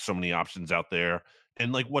market. There's so many options out there,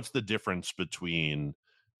 and like, what's the difference between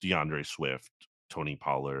DeAndre Swift, Tony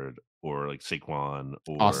Pollard, or like Saquon,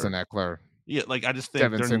 Austin or Eckler, yeah, like I just think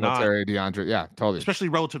Devin they're not, Singletary, DeAndre. Yeah, totally. especially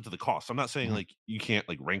relative to the cost. I'm not saying Mhm. like you can't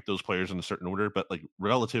like rank those players in a certain order, but like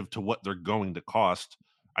relative to what they're going to cost,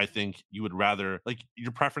 I think you would rather like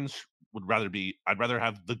your preference would rather be I'd rather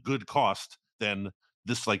have the good cost than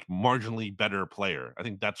this like marginally better player. I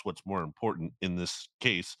think that's what's more important in this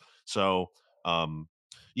case. So um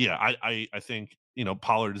yeah, I think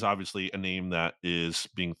Pollard is obviously a name that is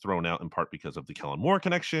being thrown out in part because of the Kellen Moore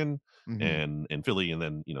connection Mhm. and in Philly, and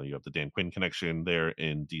then you have the Dan Quinn connection there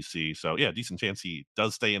in DC. So yeah, decent chance he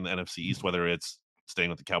does stay in the NFC East, whether it's staying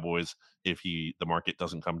with the Cowboys if the market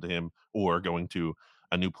doesn't come to him, or going to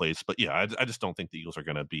a new place. But yeah, I just don't think the Eagles are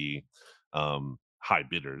going to be high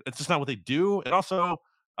bidder. It's just not what they do. And also,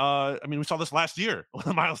 I mean, we saw this last year with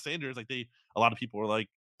Miles Sanders. Like a lot of people were like,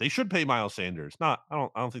 they should pay Miles Sanders. I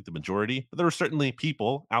don't think the majority, but there were certainly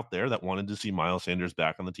people out there that wanted to see Miles Sanders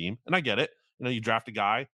back on the team, and I get it. You know, you draft a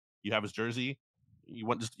guy, you have his jersey, you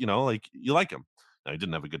want just like you like him. Now, he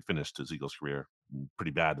didn't have a good finish to his Eagles career,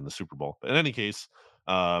 pretty bad in the Super Bowl. But in any case,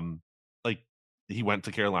 like he went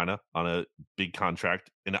to Carolina on a big contract,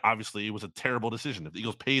 and obviously it was a terrible decision. If the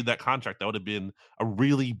Eagles paid that contract, that would have been a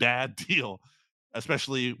really bad deal.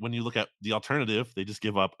 Especially when you look at the alternative, they just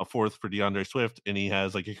give up a fourth for DeAndre Swift, and he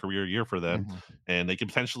has like a career year for them, and they could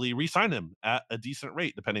potentially re-sign him at a decent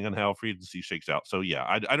rate depending on how free agency shakes out. So yeah,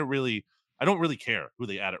 I don't really care who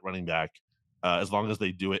they add at running back, as long as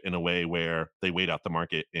they do it in a way where they wait out the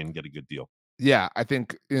market and get a good deal. Yeah, I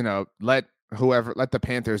think, let the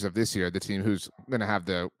Panthers of this year, the team who's going to have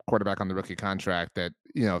the quarterback on the rookie contract that,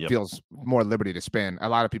 Yep. feels more liberty to spend. A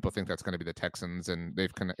lot of people think that's going to be the Texans, and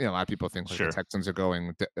they've kind of, a lot of people think like Sure. the Texans are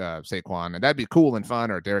going Saquon, and that'd be cool and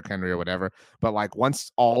fun, or Derrick Henry or whatever. But like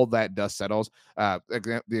once all that dust settles,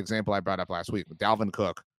 the example I brought up last week, Dalvin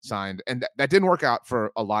Cook signed, and that didn't work out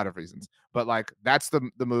for a lot of reasons. But like that's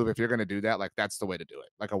the move. If you're going to do that, like that's the way to do it.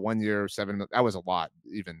 Like a 1 year that was a lot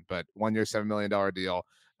even, but 1 year $7 million deal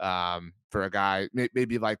for a guy,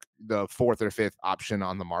 maybe like the fourth or fifth option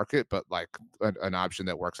on the market, but like an option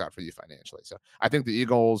that works out for you financially. So I think the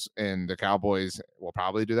Eagles and the Cowboys will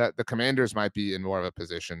probably do that. The Commanders might be in more of a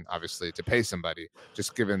position, obviously, to pay somebody,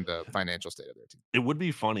 just given the financial state of their team. It would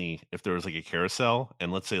be funny if there was like a carousel,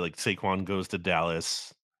 and let's say like Saquon goes to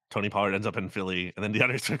Dallas, Tony Pollard ends up in Philly, and then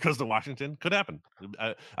DeAndre Swift goes to Washington. Could happen.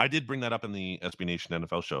 I did bring that up in the SB Nation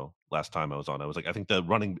NFL show last time I was on. I was like, I think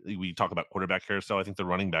we talk about quarterback carousel. I think the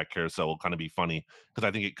running back carousel will kind of be funny, because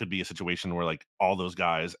I think it could be a situation where like all those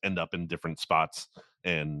guys end up in different spots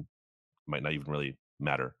and might not even really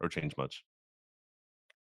matter or change much.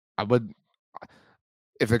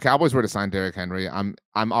 If the Cowboys were to sign Derrick Henry, I'm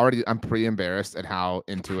pretty embarrassed at how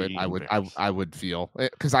into it I would feel,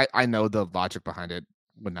 because I know the logic behind it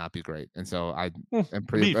would not be great, and so I am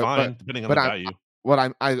pretty fine depending on the value.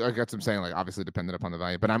 I guess I'm saying, like, obviously dependent upon the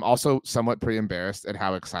value, but I'm also somewhat pretty embarrassed at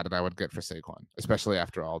how excited I would get for Saquon, especially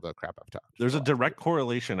after all the crap I've talked. There's a direct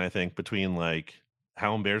correlation, I think, between like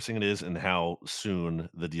how embarrassing it is and how soon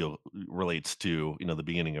the deal relates to the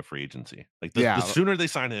beginning of free agency. Like the sooner they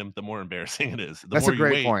sign him, the more embarrassing it is. That's a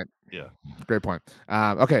great point. Yeah, great point.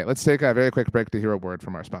 Okay, let's take a very quick break to hear a word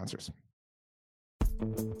from our sponsors.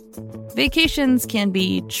 Vacations can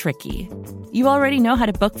be tricky. You already know how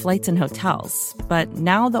to book flights and hotels, but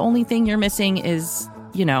now the only thing you're missing is,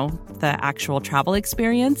 the actual travel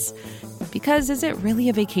experience. Because is it really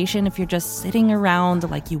a vacation if you're just sitting around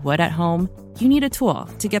like you would at home? You need a tool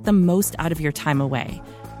to get the most out of your time away.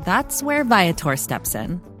 That's where Viator steps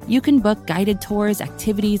in. You can book guided tours,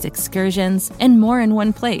 activities, excursions, and more in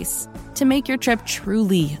one place to make your trip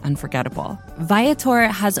truly unforgettable. Viator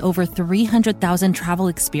has over 300,000 travel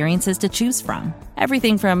experiences to choose from.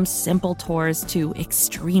 Everything from simple tours to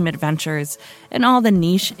extreme adventures and all the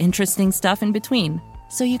niche, interesting stuff in between.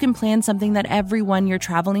 So you can plan something that everyone you're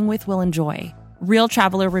traveling with will enjoy. Real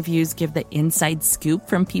traveler reviews give the inside scoop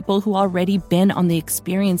from people who already been on the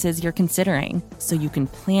experiences you're considering, so you can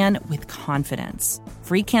plan with confidence.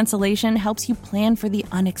 Free cancellation helps you plan for the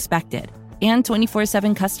unexpected. And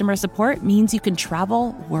 24/7 customer support means you can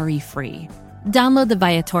travel worry-free. Download the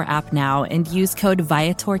Viator app now and use code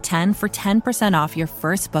Viator10 for 10% off your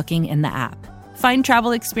first booking in the app. Find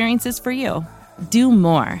travel experiences for you. Do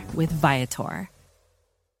more with Viator.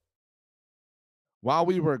 While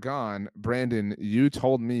we were gone, Brandon, you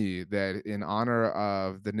told me that in honor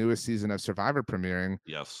of the newest season of Survivor premiering,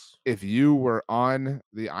 yes, if you were on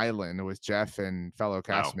the island with Jeff and fellow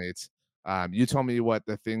castmates, you told me what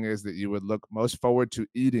the thing is that you would look most forward to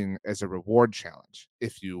eating as a reward challenge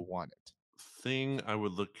if you won it. Thing I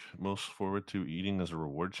would look most forward to eating as a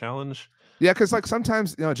reward challenge? Yeah, because like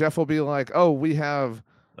sometimes Jeff will be like, "Oh, we have."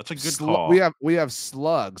 That's a good call. We have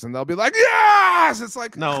slugs, and they'll be like, "Yes!" It's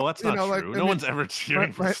like, no, that's not true. Like, no one's ever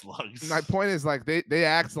cheering for slugs. My point is, like, they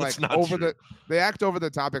act like they act over the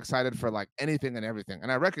top excited for like anything and everything,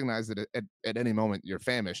 and I recognize that at any moment you're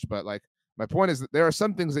famished, but like my point is that there are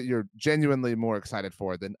some things that you're genuinely more excited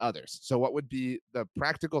for than others. So what would be the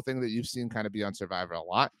practical thing that you've seen kind of be on Survivor a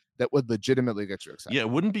lot that would legitimately get you excited? Yeah, it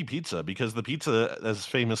wouldn't be pizza, because the pizza, as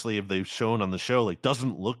famously if they've shown on the show, like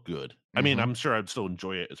doesn't look good. I mean, I'm sure I'd still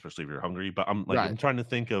enjoy it, especially if you're hungry. But I'm like, I'm trying to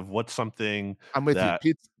think of what's something. I'm with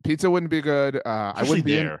you. Pizza wouldn't be good. I wouldn't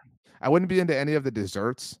be. I wouldn't be into any of the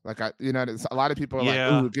desserts. Like a lot of people are like,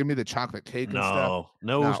 Yeah. "Ooh, give me the chocolate cake and stuff."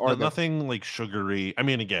 No, No, or nothing like sugary. I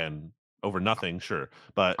mean, again, over nothing, sure.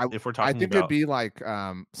 But I if we're I talking think it'd about, be like,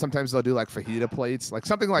 sometimes they'll do like fajita plates, like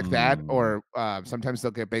something like that, mm, or, sometimes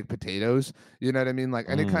they'll get baked potatoes, you know what I mean? Like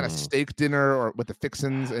any kind of mm, steak dinner or with the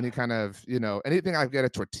fixins, any kind of, anything I get a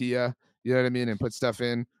tortilla, you know what I mean, and put stuff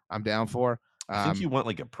in, I'm down for. I think Um, you want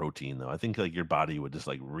like a protein though. I think like your body would just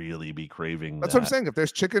like really be craving that's what I'm that saying. If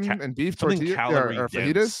there's chicken and beef something tortilla calorie or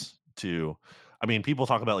fajitas, dense too. I mean, people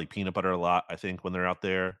talk about like peanut butter a lot, I think, when they're out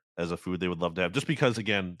there as a food they would love to have, just because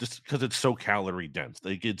again, just because it's so calorie dense.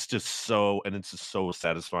 Like it's just so and it's just so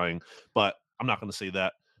satisfying. But I'm not gonna say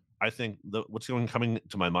that. I think what's going coming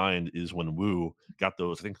to my mind is when Wu got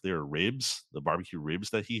those, I think they're ribs, the barbecue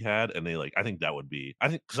ribs that he had, and they like I think that would be I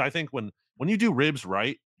think because I think when you do ribs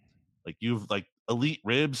right, like you've like elite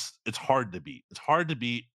ribs, it's hard to beat. It's hard to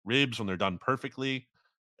beat ribs when they're done perfectly.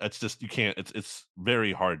 It's just you can't. It's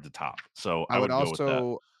very hard to top. So I I would would go with that.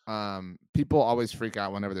 also people always freak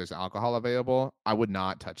out whenever there's alcohol available. I would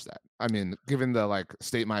not touch that. I mean, given the like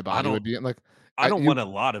state my I body don't. would be in, like I don't you want a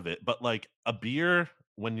lot of it, but like a beer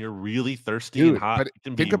when you're really thirsty and dude, hot, but it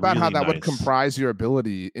can think be about how really that would nice. comprise your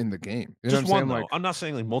ability in the game. You know what Just I'm one saying? though. Like, I'm not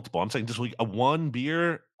saying like multiple. I'm saying just like a one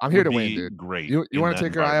beer I'm here would to win, be dude. great You in want to that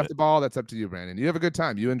take your eye off environment. the ball? That's up to you, Brandon. You have a good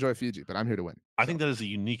time. You enjoy Fiji, but I'm here to win. I So think that is a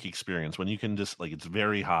unique experience when you can just like it's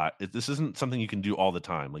very hot. This isn't something you can do all the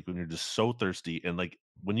time. Like when you're just so thirsty and like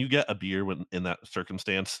when you get a beer when in that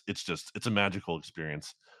circumstance, it's a magical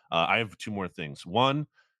experience. I have two more things. One,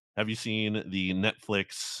 have you seen the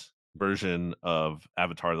Netflix version of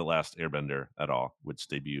Avatar: The Last Airbender at all, which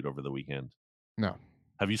debuted over the weekend? no,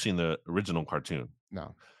 Have you seen the original cartoon?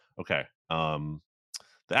 no. Okay.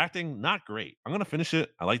 The acting not great. I'm gonna finish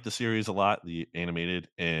it. I like the series a lot, the animated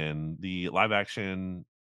and the live action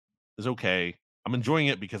is okay. I'm enjoying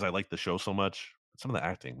it because I like the show so much. Some of the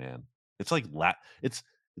acting, man, it's like it's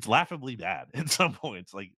laughably bad at some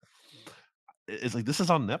points. Like it's like this is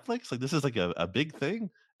on Netflix. Like this is like a big thing.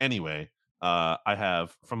 Anyway, I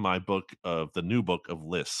have from my book of the new book of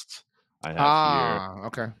lists. I have here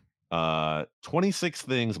Okay. 26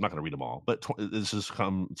 things. I'm not going to read them all, but this has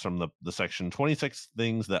come from the section 26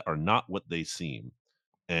 things that are not what they seem.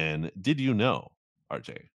 And did you know,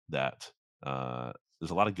 RJ, that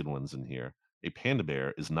there's a lot of good ones in here. A panda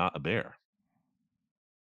bear is not a bear.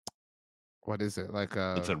 What is it? Like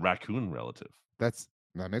It's a raccoon relative. that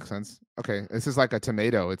makes sense. Okay, this is like a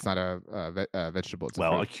tomato. It's not a vegetable. It's a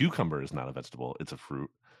Well, a fruit. cucumber is not a vegetable, it's a fruit.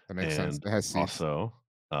 That makes sense. And It has seeds. also,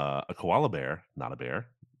 a koala bear, not a bear.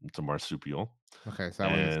 It's a marsupial. Okay, so that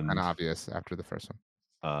one's kind And of obvious after the first one.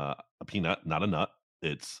 a peanut, not a nut.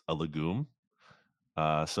 It's a legume.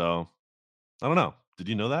 So I don't know. Did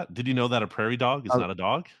you know that? Did you know that a prairie dog is A, not a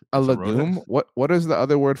dog? a It's a rodent. legume. What is the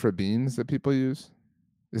other word for beans that people use?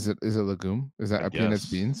 Is it legume? Is that I a peanuts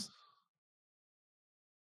guess. beans?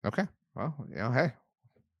 Okay. Well, hey,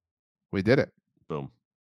 we did it. Boom.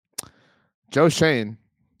 Joe Shane,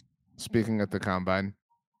 speaking at the combine,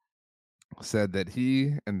 said that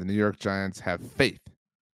he and the New York Giants have faith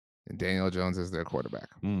in Daniel Jones as their quarterback.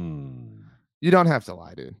 Hmm. You don't have to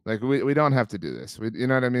lie, dude. Like we don't have to do this. You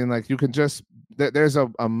know what I mean? Like you can just there's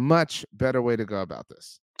a much better way to go about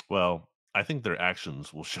this. Well, I think their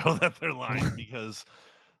actions will show that they're lying because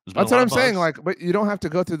there's been a That's what lot I'm of saying. buzz. Like, but you don't have to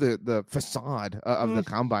go through the facade of the Mm,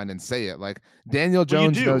 combine and say it. Like Daniel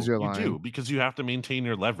well, Jones knows you're you do, lying. because you have to maintain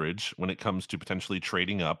your leverage when it comes to potentially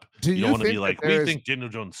trading up. Do You don't you want to be think that like, we there is? think Daniel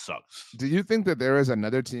Jones sucks. Do you think that there is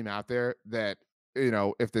another team out there that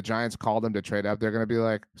if the Giants call them to trade up, they're going to be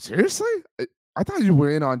like, seriously? I thought you were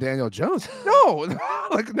in on Daniel Jones. No,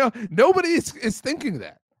 like no, nobody is thinking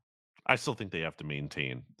that. I still think they have to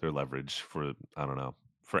maintain their leverage for I don't know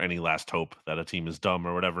for any last hope that a team is dumb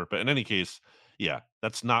or whatever. But in any case, yeah,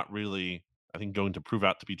 that's not really I think going to prove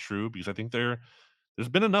out to be true because I think there's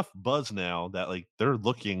been enough buzz now that like they're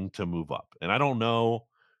looking to move up, and I don't know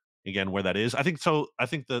again where that is. I think so. I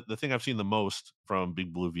think the thing I've seen the most from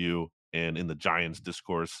Big Blue View and in the Giants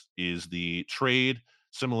discourse is the trade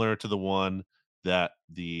similar to the one that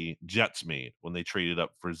the Jets made when they traded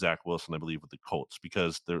up for Zach Wilson, I believe, with the Colts,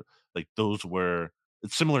 because they're like those were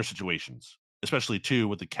it's similar situations, especially too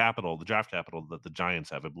with the capital, the draft capital that the Giants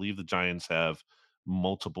have. I believe the Giants have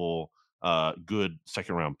multiple good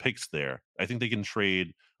second round picks there. I think they can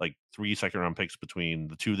trade like 3 second round picks between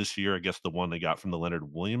the two this year. I guess the one they got from the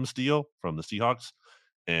Leonard Williams deal from the Seahawks,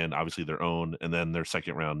 and obviously their own, and then their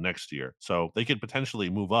second round next year. So they could potentially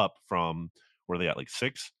move up from where they at like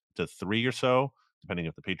 6 to 3 or so, depending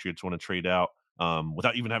if the Patriots want to trade out.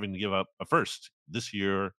 without even having to give up a first this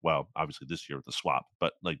year. Well, obviously this year with the swap,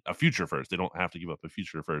 but like a future first. They don't have to give up a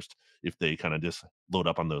future first if they kind of just load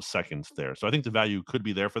up on those seconds there. So I think the value could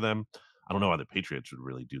be there for them. I don't know how the Patriots would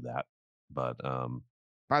really do that, but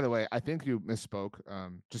By the way, I think you misspoke.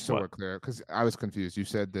 Just so what? we're clear, because I was confused. You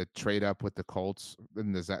said the trade up with the Colts,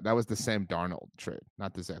 and that was the Sam Darnold trade,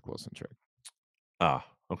 not the Zach Wilson trade. Ah,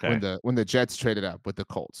 When okay. the Jets traded up with the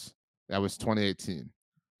Colts, that was 2018,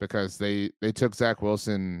 because they took Zach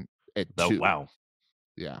Wilson at Oh 2. wow,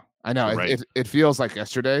 Yeah, I know you're it. right. It feels like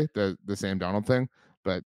yesterday, the Sam Darnold thing,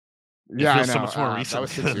 but It yeah, I feels so know. much more That recent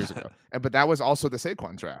was 6 than years ago, but that was also the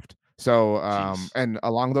Saquon draft. So, jeez. and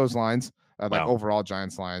along those lines, like Wow. overall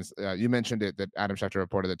Giants lines, you mentioned it that Adam Schefter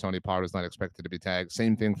reported that Tony Pollard was not expected to be tagged.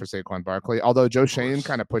 Same thing for Saquon Barkley, although Joe Of Shane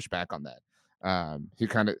kind course. of pushed back on that. He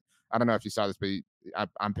kind of, I don't know if you saw this, but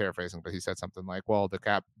I'm paraphrasing, but he said something like, "Well, the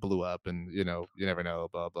cap blew up, and you never know."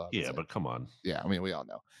 Blah blah. Yeah, but come on. Yeah, I mean, we all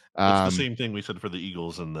know. It's the Um, same thing we said for the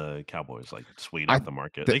Eagles and the Cowboys, like, just wait I out the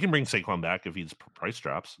market. th- They can bring Saquon back if he's price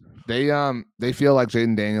drops. they feel like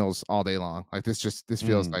Jaden Daniels all day long. Like this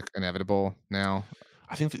feels Mm. like inevitable now.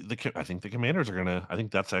 I think the Commanders are gonna I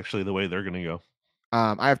think that's actually the way they're gonna go.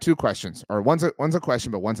 I have 2 questions, or one's a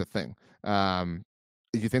question, but one's a thing. Um,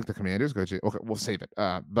 you think the Commanders go to? Okay, we'll save it.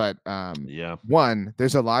 But Yeah. one,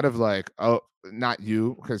 there's a lot of like, oh, not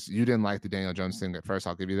you, because you didn't like the Daniel Jones thing at first.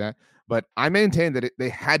 I'll give you that. But I maintain that they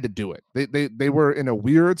had to do it. They were in a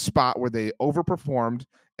weird spot where they overperformed,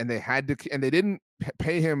 and they had to, and they didn't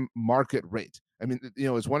pay him market rate. I mean,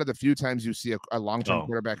 it's one of the few times you see a long term Oh,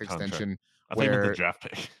 quarterback contract. extension I thought you meant the where draft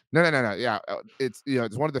pick. no. Yeah, it's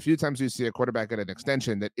one of the few times you see a quarterback get an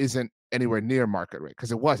extension that isn't anywhere near market rate,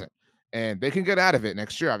 because it wasn't, and they can get out of it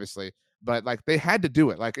next year, obviously. But like they had to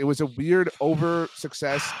do it. Like it was a weird over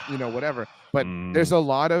success, whatever. But Mm,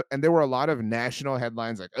 there were a lot of national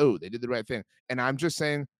headlines like, "Oh, they did the right thing," and I'm just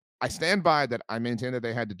saying. I stand by that. I maintain that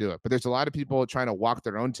they had to do it, but there's a lot of people trying to walk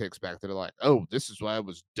their own takes back that are like, "Oh, this is why it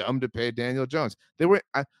was dumb to pay Daniel Jones."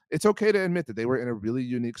 It's okay to admit that they were in a really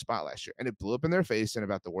unique spot last year, and it blew up in their face in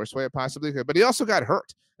about the worst way it possibly could. But he also got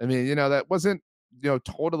hurt. I mean, that wasn't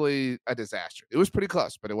totally a disaster. It was pretty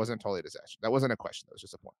close, but it wasn't totally a disaster. That wasn't a question. That was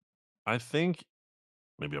just a point. I think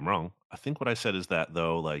maybe I'm wrong. I think what I said is that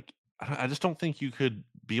though, like I just don't think you could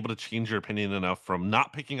be able to change your opinion enough from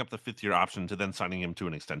not picking up the 5th year option to then signing him to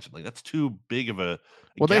an extension. Like that's too big of a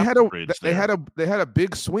Well, gap to bridge there. they had a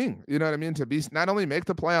big swing. You know what I mean? To be not only make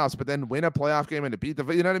the playoffs, but then win a playoff game and to beat the.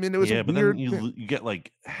 You know what I mean? It was a Yeah, but then weird thing. you get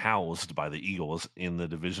like housed by the Eagles in the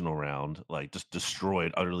divisional round, like just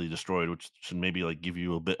destroyed, utterly destroyed, which should maybe like give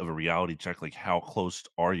you a bit of a reality check. Like, how close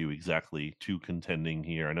are you exactly to contending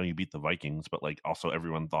here? I know you beat the Vikings, but like also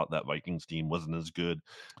everyone thought that Vikings team wasn't as good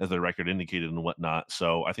as their record indicated and whatnot.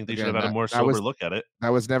 So I think they should have Again, had a more that sober was look at it. that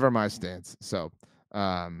was never my stance. So,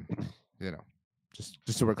 um, you know, just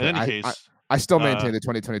so we're In clear, any case, I still uh, maintain the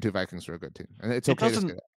 2022 Vikings are a good team, and it's it okay to say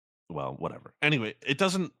doesn't that. well, whatever. Anyway, it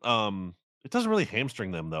doesn't really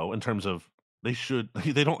hamstring them though in terms of they should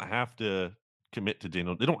they don't have to commit to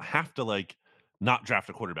Daniel. They don't have to like not draft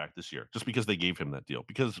a quarterback this year just because they gave him that deal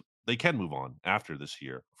because they can move on after this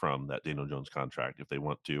year from that Daniel Jones contract if they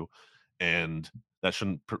want to. And that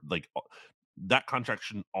shouldn't that contract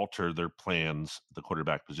shouldn't alter their plans, the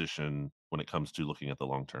quarterback position when it comes to looking at the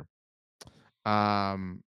long term.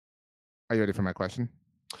 Um, are you ready for my question?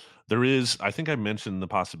 There is, I think I mentioned the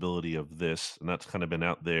possibility of this, and that's kind of been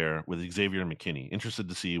out there with Xavier McKinney. Interested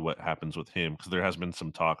to see what happens with him because there has been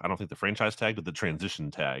some talk. I don't think the franchise tag, but the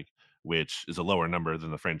transition tag, which is a lower number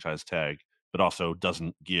than the franchise tag, but also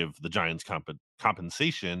doesn't give the Giants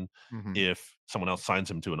compensation Mhm. if someone else signs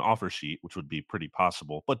him to an offer sheet, which would be pretty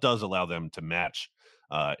possible, but does allow them to match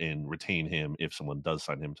and retain him if someone does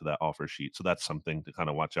sign him to that offer sheet. So that's something to kind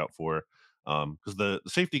of watch out for because the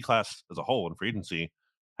safety class as a whole in free agency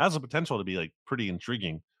has the potential to be like pretty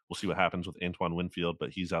intriguing. We'll see what happens with Antoine Winfield, but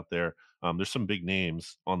he's out there. There's some big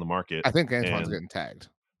names on the market, I think Antoine's and getting tagged.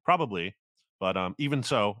 probably. But even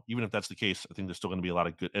so, even if that's the case, I think there's still going to be a lot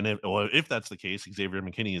of good. And if that's the case, Xavier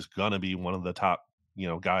McKinney is going to be one of the top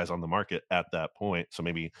guys on the market at that point. So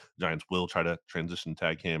maybe Giants will try to transition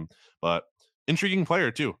tag him. But intriguing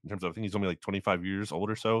player too in terms of I think he's only like 25 years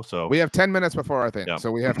old or so. So We have 10 minutes before our thing, yeah,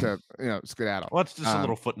 so we have to, skedaddle. well, that's just a Um,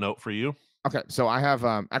 little footnote for you. okay, so I have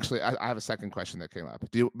actually I have a second question that came up.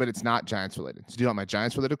 But it's not Giants related. So do you want my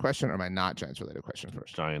Giants related question or my not Giants related question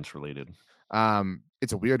first? Giants related.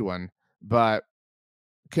 It's a weird one, but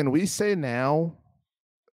can we say now?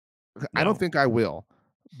 I don't No, think I will,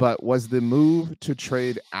 but was the move to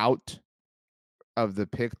trade out of the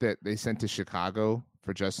pick that they sent to Chicago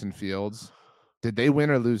for Justin Fields, did they win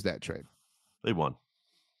or lose that trade? they won.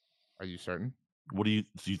 Are you certain? Do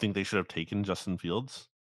you think they should have taken Justin Fields?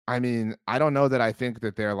 I mean, I don't know that I think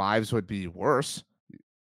that their lives would be worse.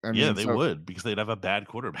 I Yeah, mean, they would because they'd have a bad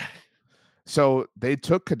quarterback. so they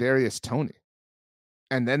took Kadarius Toney,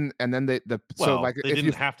 and then Well, like they if you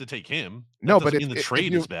didn't have to take him. That no, but doesn't mean the if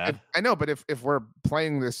trade you is bad. I know, but if we're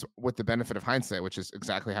playing this with the benefit of hindsight, which is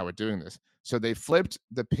exactly how we're doing this, so they flipped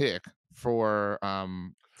the pick for the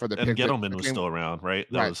And pick that Gettleman was became still around, right?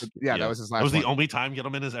 That right. So was yeah, that yeah. was his That was last the one. only time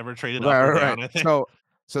Gettleman has ever traded up Right, or right, right. down, I think.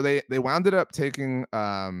 So they wounded up taking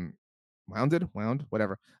whatever, He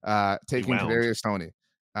taking wound. Kadarius Toney.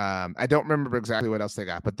 I don't remember exactly what else they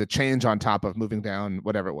got, but the change on top of moving down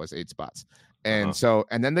whatever it was, 8 spots. Uh-huh.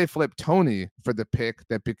 And then they flipped Toney for the pick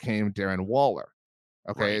that became Darren Waller.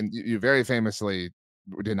 Okay, Right. and you very famously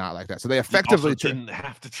did not like that. So they You also effectively didn't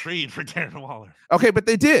have to trade for Darren Waller. okay, but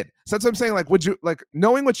they did. So that's what I'm saying. Like, would you like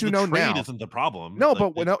knowing what you The know trade now? isn't the problem. No,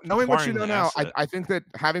 Like, but it's knowing what you acquiring know the now, asset. I think that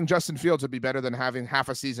having Justin Fields would be better than having half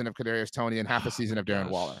a season of Kadarius Toney and half a Oh season my of Darren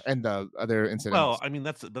gosh. Waller and the other Well, incidentals. I mean,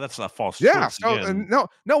 that's a false Yeah. choice So again. no.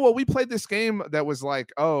 Well, we played this game that was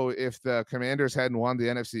like, oh, if the Commanders hadn't won the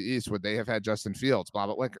NFC East, would they have had Justin Fields? Blah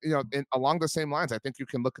blah. Like along the same lines, I think you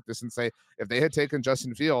can look at this and say if they had taken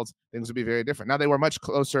Justin Fields, things would be very different. Now they were much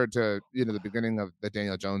closer to the beginning of the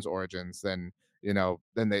Daniel Jones origins than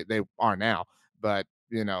they are now. But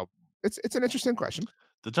it's an interesting question.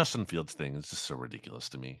 The Justin Fields thing is just so ridiculous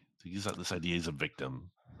to me. He's got this idea he's a victim.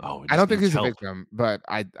 Oh, he I just don't think needs he's a help. victim, but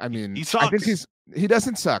I mean, He I think sucks. he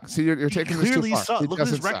doesn't suck. See, you're He taking this too clearly far. He sucks. Look at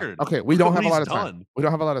his doesn't suck. record. Okay, we Look at don't what have a he's lot of time. done. We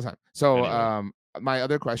don't have a lot of time. So, Anyway, my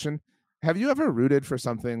other question, have you ever rooted for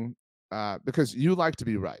something because you like to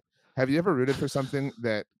be right. Have you ever rooted for something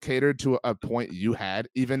that catered to a point you had,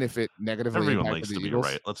 even if it negatively everyone impacted likes the to be Eagles?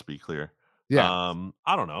 right. Let's be clear. Yeah.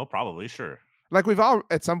 I don't know. Probably, sure. Like we've all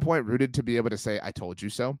at some point rooted to be able to say, I told you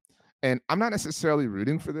so. And I'm not necessarily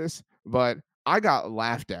rooting for this, but I got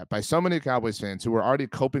laughed at by so many Cowboys fans who were already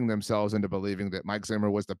coping themselves into believing that Mike Zimmer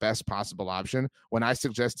was the best possible option when I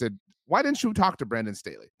suggested, why didn't you talk to Brandon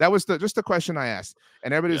Staley? That was just the question I asked.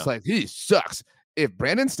 And everybody's Yeah. like, he sucks. If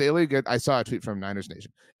Brandon Staley I saw a tweet from Niners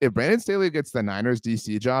Nation. If Brandon Staley gets the Niners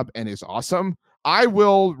DC job and is awesome, I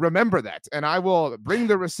will remember that and I will bring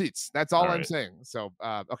the receipts. That's all I'm saying. So,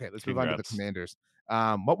 okay, let's move on to the Congrats. Commanders.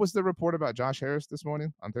 What was the report about Josh Harris this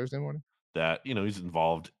morning on Thursday morning? That he's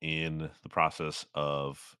involved in the process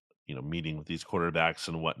of meeting with these quarterbacks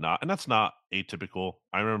and whatnot, and that's not atypical.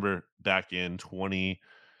 I remember back in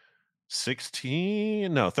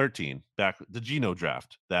 2016, no 13, back the Geno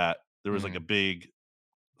draft, that there was like a big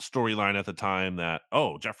storyline at the time that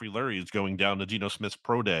Jeffrey Lurie is going down to Geno Smith's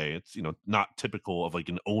pro day. It's not typical of like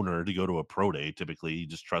an owner to go to a pro day. Typically, you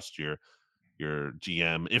just trust your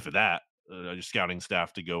GM, if that, your scouting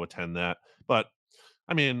staff to go attend that. But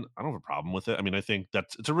I mean, I don't have a problem with it. I mean, I think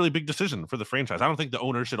it's a really big decision for the franchise. I don't think the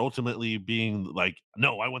owner should ultimately being like,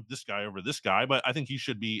 no, I want this guy over this guy, but I think he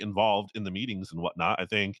should be involved in the meetings and whatnot. I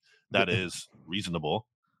think that is reasonable.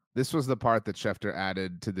 This was the part that Schefter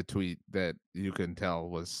added to the tweet that you can tell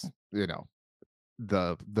was,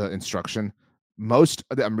 the instruction.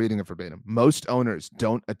 I'm reading it verbatim. Most owners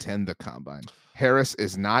don't attend the combine. Harris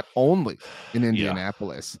is not only in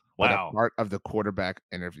Indianapolis, but a part of the quarterback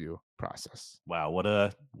interview process. Wow, what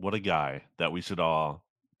a guy that we should all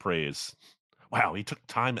praise. Wow, he took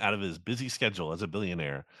time out of his busy schedule as a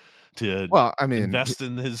billionaire to invest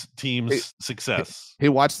in his team's success. He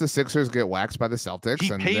watched the Sixers get waxed by the Celtics. He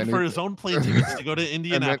paid for his own plane tickets to go to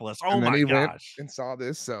Indianapolis. And then he gosh. went and saw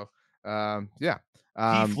this. So, yeah.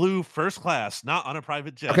 He flew first class, not on a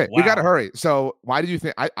private jet. Okay, wow. We got to hurry. So why do you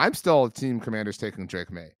think I'm still team Commanders taking Drake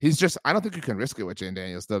May? I don't think you can risk it with Jane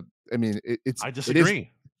Daniels. I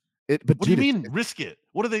disagree. But what do you mean risk it?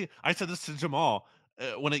 What are they? I said this to Jamal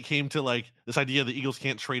when it came to like this idea the Eagles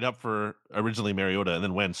can't trade up for originally Mariota and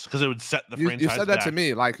then Wentz because it would set the franchise. You said that back. to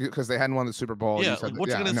me, like because they hadn't won the Super Bowl. Yeah, like,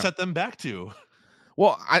 what's going to set them back to?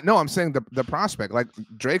 Well, I'm saying the prospect. Like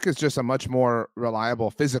Drake is just a much more reliable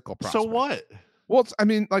physical prospect. So what? Well,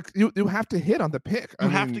 you have to hit on the pick. You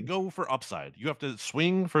have to go for upside. You have to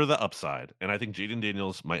swing for the upside. And I think Jaden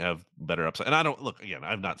Daniels might have better upside. And I don't look again.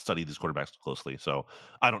 I've not studied these quarterbacks closely, so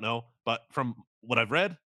I don't know. But from what I've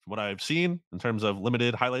read, from what I've seen in terms of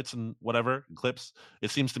limited highlights and whatever clips,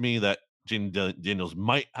 it seems to me that Jaden Daniels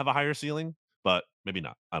might have a higher ceiling, but maybe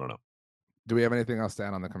not. I don't know. Do we have anything else to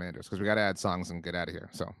add on the Commanders? Because we got to add songs and get out of here.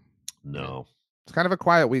 So no, it's kind of a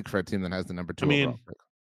quiet week for a team that has the number 2 overall pick.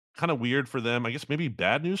 Kind of weird for them. I guess maybe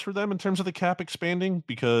bad news for them in terms of the cap expanding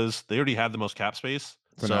because they already have the most cap space.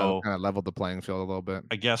 So now kind of leveled the playing field a little bit.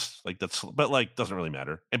 I guess but doesn't really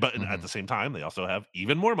matter. But at the same time, they also have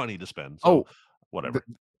even more money to spend. So whatever.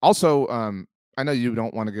 Also, I know you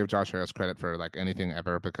don't want to give Josh Harris credit for like anything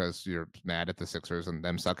ever because you're mad at the Sixers and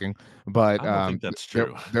them sucking. But I don't think that's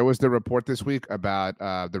true. there was the report this week about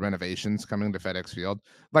the renovations coming to FedEx Field.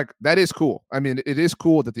 Like that is cool. I mean, it is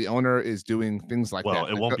cool that the owner is doing things like that. Well,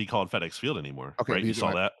 it Like, won't be called FedEx Field anymore, okay, right? You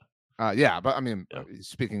saw that? Yeah, but I mean, Yeah.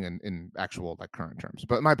 speaking in actual like current terms.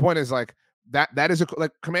 But my point is like that is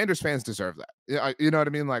like Commanders fans deserve that. Yeah, you know what I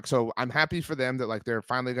mean? Like, so I'm happy for them that like they're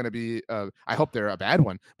finally going to be. I hope they're a bad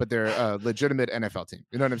one, but they're a legitimate NFL team.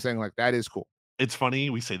 You know what I'm saying? Like that is cool. It's funny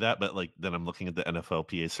we say that, but like then I'm looking at the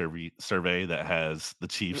NFLPA survey that has the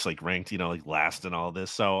Chiefs like ranked, like last in all this.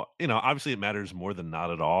 So obviously it matters more than not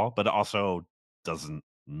at all, but it also doesn't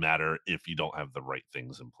matter if you don't have the right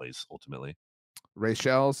things in place ultimately.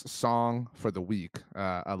 Rachel's song for the week,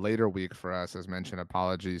 a later week for us, as mentioned,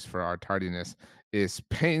 apologies for our tardiness, is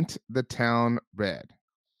Paint the Town Red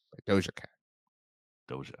by Doja Cat.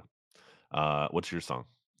 Doja. What's your song?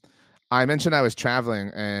 I mentioned I was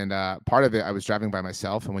traveling, and part of it, I was driving by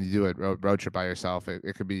myself. And when you do a road trip by yourself,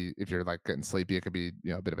 it could be, if you're like getting sleepy, it could be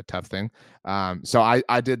a bit of a tough thing. So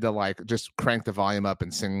I did the like just crank the volume up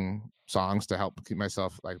and sing songs to help keep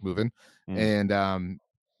myself like moving. And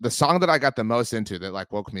the song that I got the most into that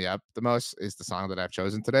like woke me up the most is the song that I've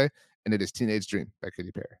chosen today, and it is Teenage Dream by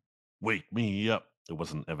Katy Perry. Wake me up. It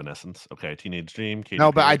wasn't Evanescence. Okay, Teenage Dream. Katy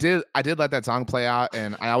No, but Perry. I did let that song play out,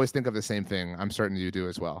 and I always think of the same thing. I'm certain you do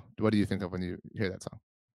as well. What do you think of when you hear that song?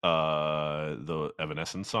 The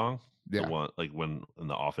Evanescence song. Yeah. The one like when in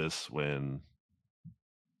the office when.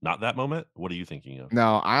 Not that moment. What are you thinking of?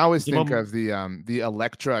 No, I always think of the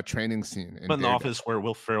Elektra training scene in the office where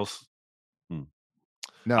Will Ferrell's.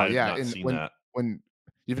 No, I've yeah, not seen that. When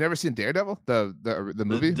you've never seen Daredevil, the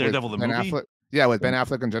movie, Daredevil, with the Ben movie? Affleck? Yeah, with Ben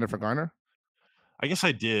Affleck and Jennifer Garner. I guess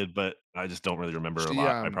I did, but I just don't really remember a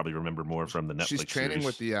lot. I probably remember more from the Netflix She's training series.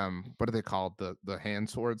 with the what are they called? The hand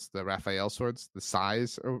swords, the Raphael swords, the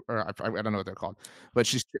size, or I don't know what they're called, but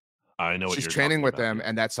she's training with them,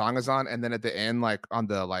 and that song is on, and then at the end, like on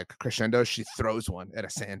the like crescendo, she throws one at a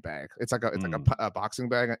sandbag. It's like a boxing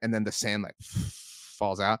bag, and then the sand like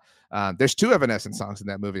falls out. There's two Evanescence songs in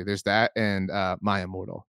that movie. There's that and My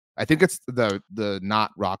Immortal. I think it's the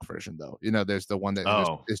not rock version though. There's the one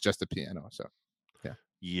that is just a piano. So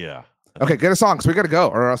yeah. Okay, get a song because we got to go,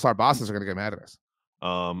 or else our bosses are gonna get mad at us.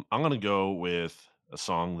 I'm gonna go with a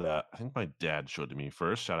song that I think my dad showed to me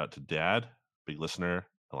first. Shout out to Dad, big listener,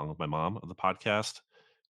 along with my mom of the podcast.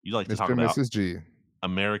 You like to talk about Mrs. G.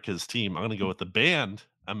 America's Team. I'm gonna go with the band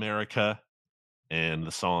America, and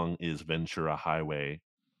the song is Ventura Highway.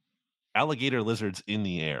 Alligator lizards in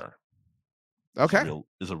the air. Okay,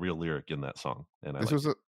 is a real lyric in that song, and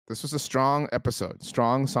this was a strong episode.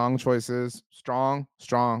 Strong song choices. Strong.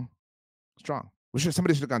 Somebody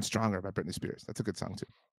should have gone Stronger by Britney Spears. That's a good song too.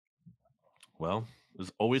 Well,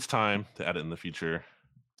 there's always time to add it in the future,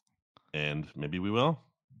 and maybe we will.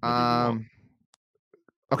 Maybe we won't.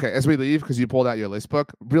 Okay, as we leave, because you pulled out your list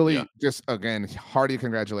book, really just, again, hearty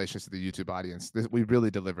congratulations to the YouTube audience. We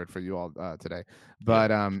really delivered for you all today.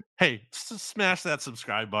 But hey, smash that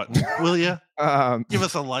subscribe button, will you? Give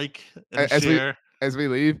us a like and share. As we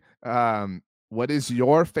leave, what is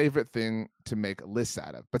your favorite thing to make lists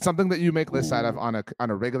out of? But something that you make lists out of on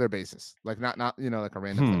a regular basis, like not like a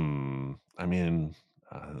random thing. I mean,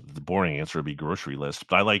 the boring answer would be grocery list,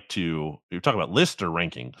 but I like to. You're talking about list or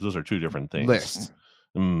ranking, because those are two different things. List.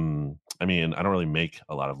 I mean, I don't really make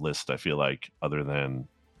a lot of lists, I feel like, other than,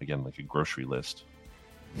 again, like a grocery list.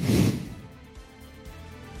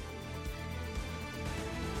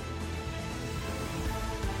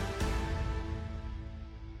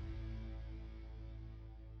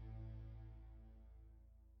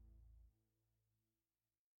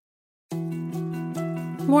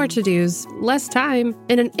 More to-dos, less time,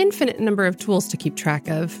 and an infinite number of tools to keep track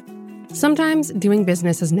of. Sometimes doing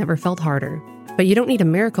business has never felt harder, but you don't need a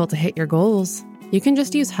miracle to hit your goals. You can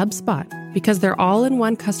just use HubSpot, because their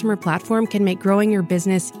all-in-one customer platform can make growing your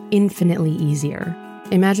business infinitely easier.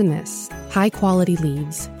 Imagine this: high-quality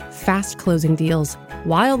leads, fast closing deals,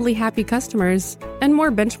 wildly happy customers, and more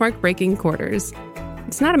benchmark-breaking quarters.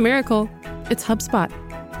 It's not a miracle, it's HubSpot.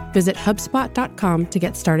 Visit HubSpot.com to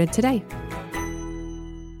get started today.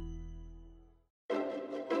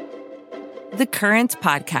 The Current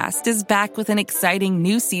podcast is back with an exciting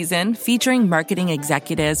new season featuring marketing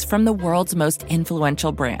executives from the world's most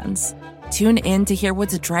influential brands. Tune in to hear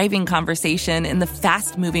what's driving conversation in the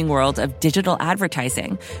fast-moving world of digital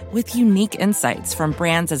advertising, with unique insights from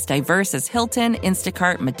brands as diverse as Hilton,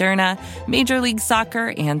 Instacart, Moderna, Major League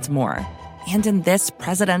Soccer, and more. And in this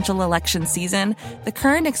presidential election season, The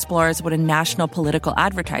Current explores what a national political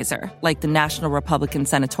advertiser, like the National Republican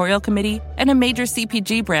Senatorial Committee, and a major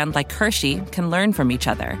CPG brand like Hershey can learn from each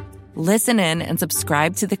other. Listen in and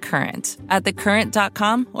subscribe to The Current at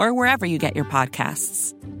thecurrent.com or wherever you get your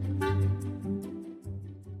podcasts.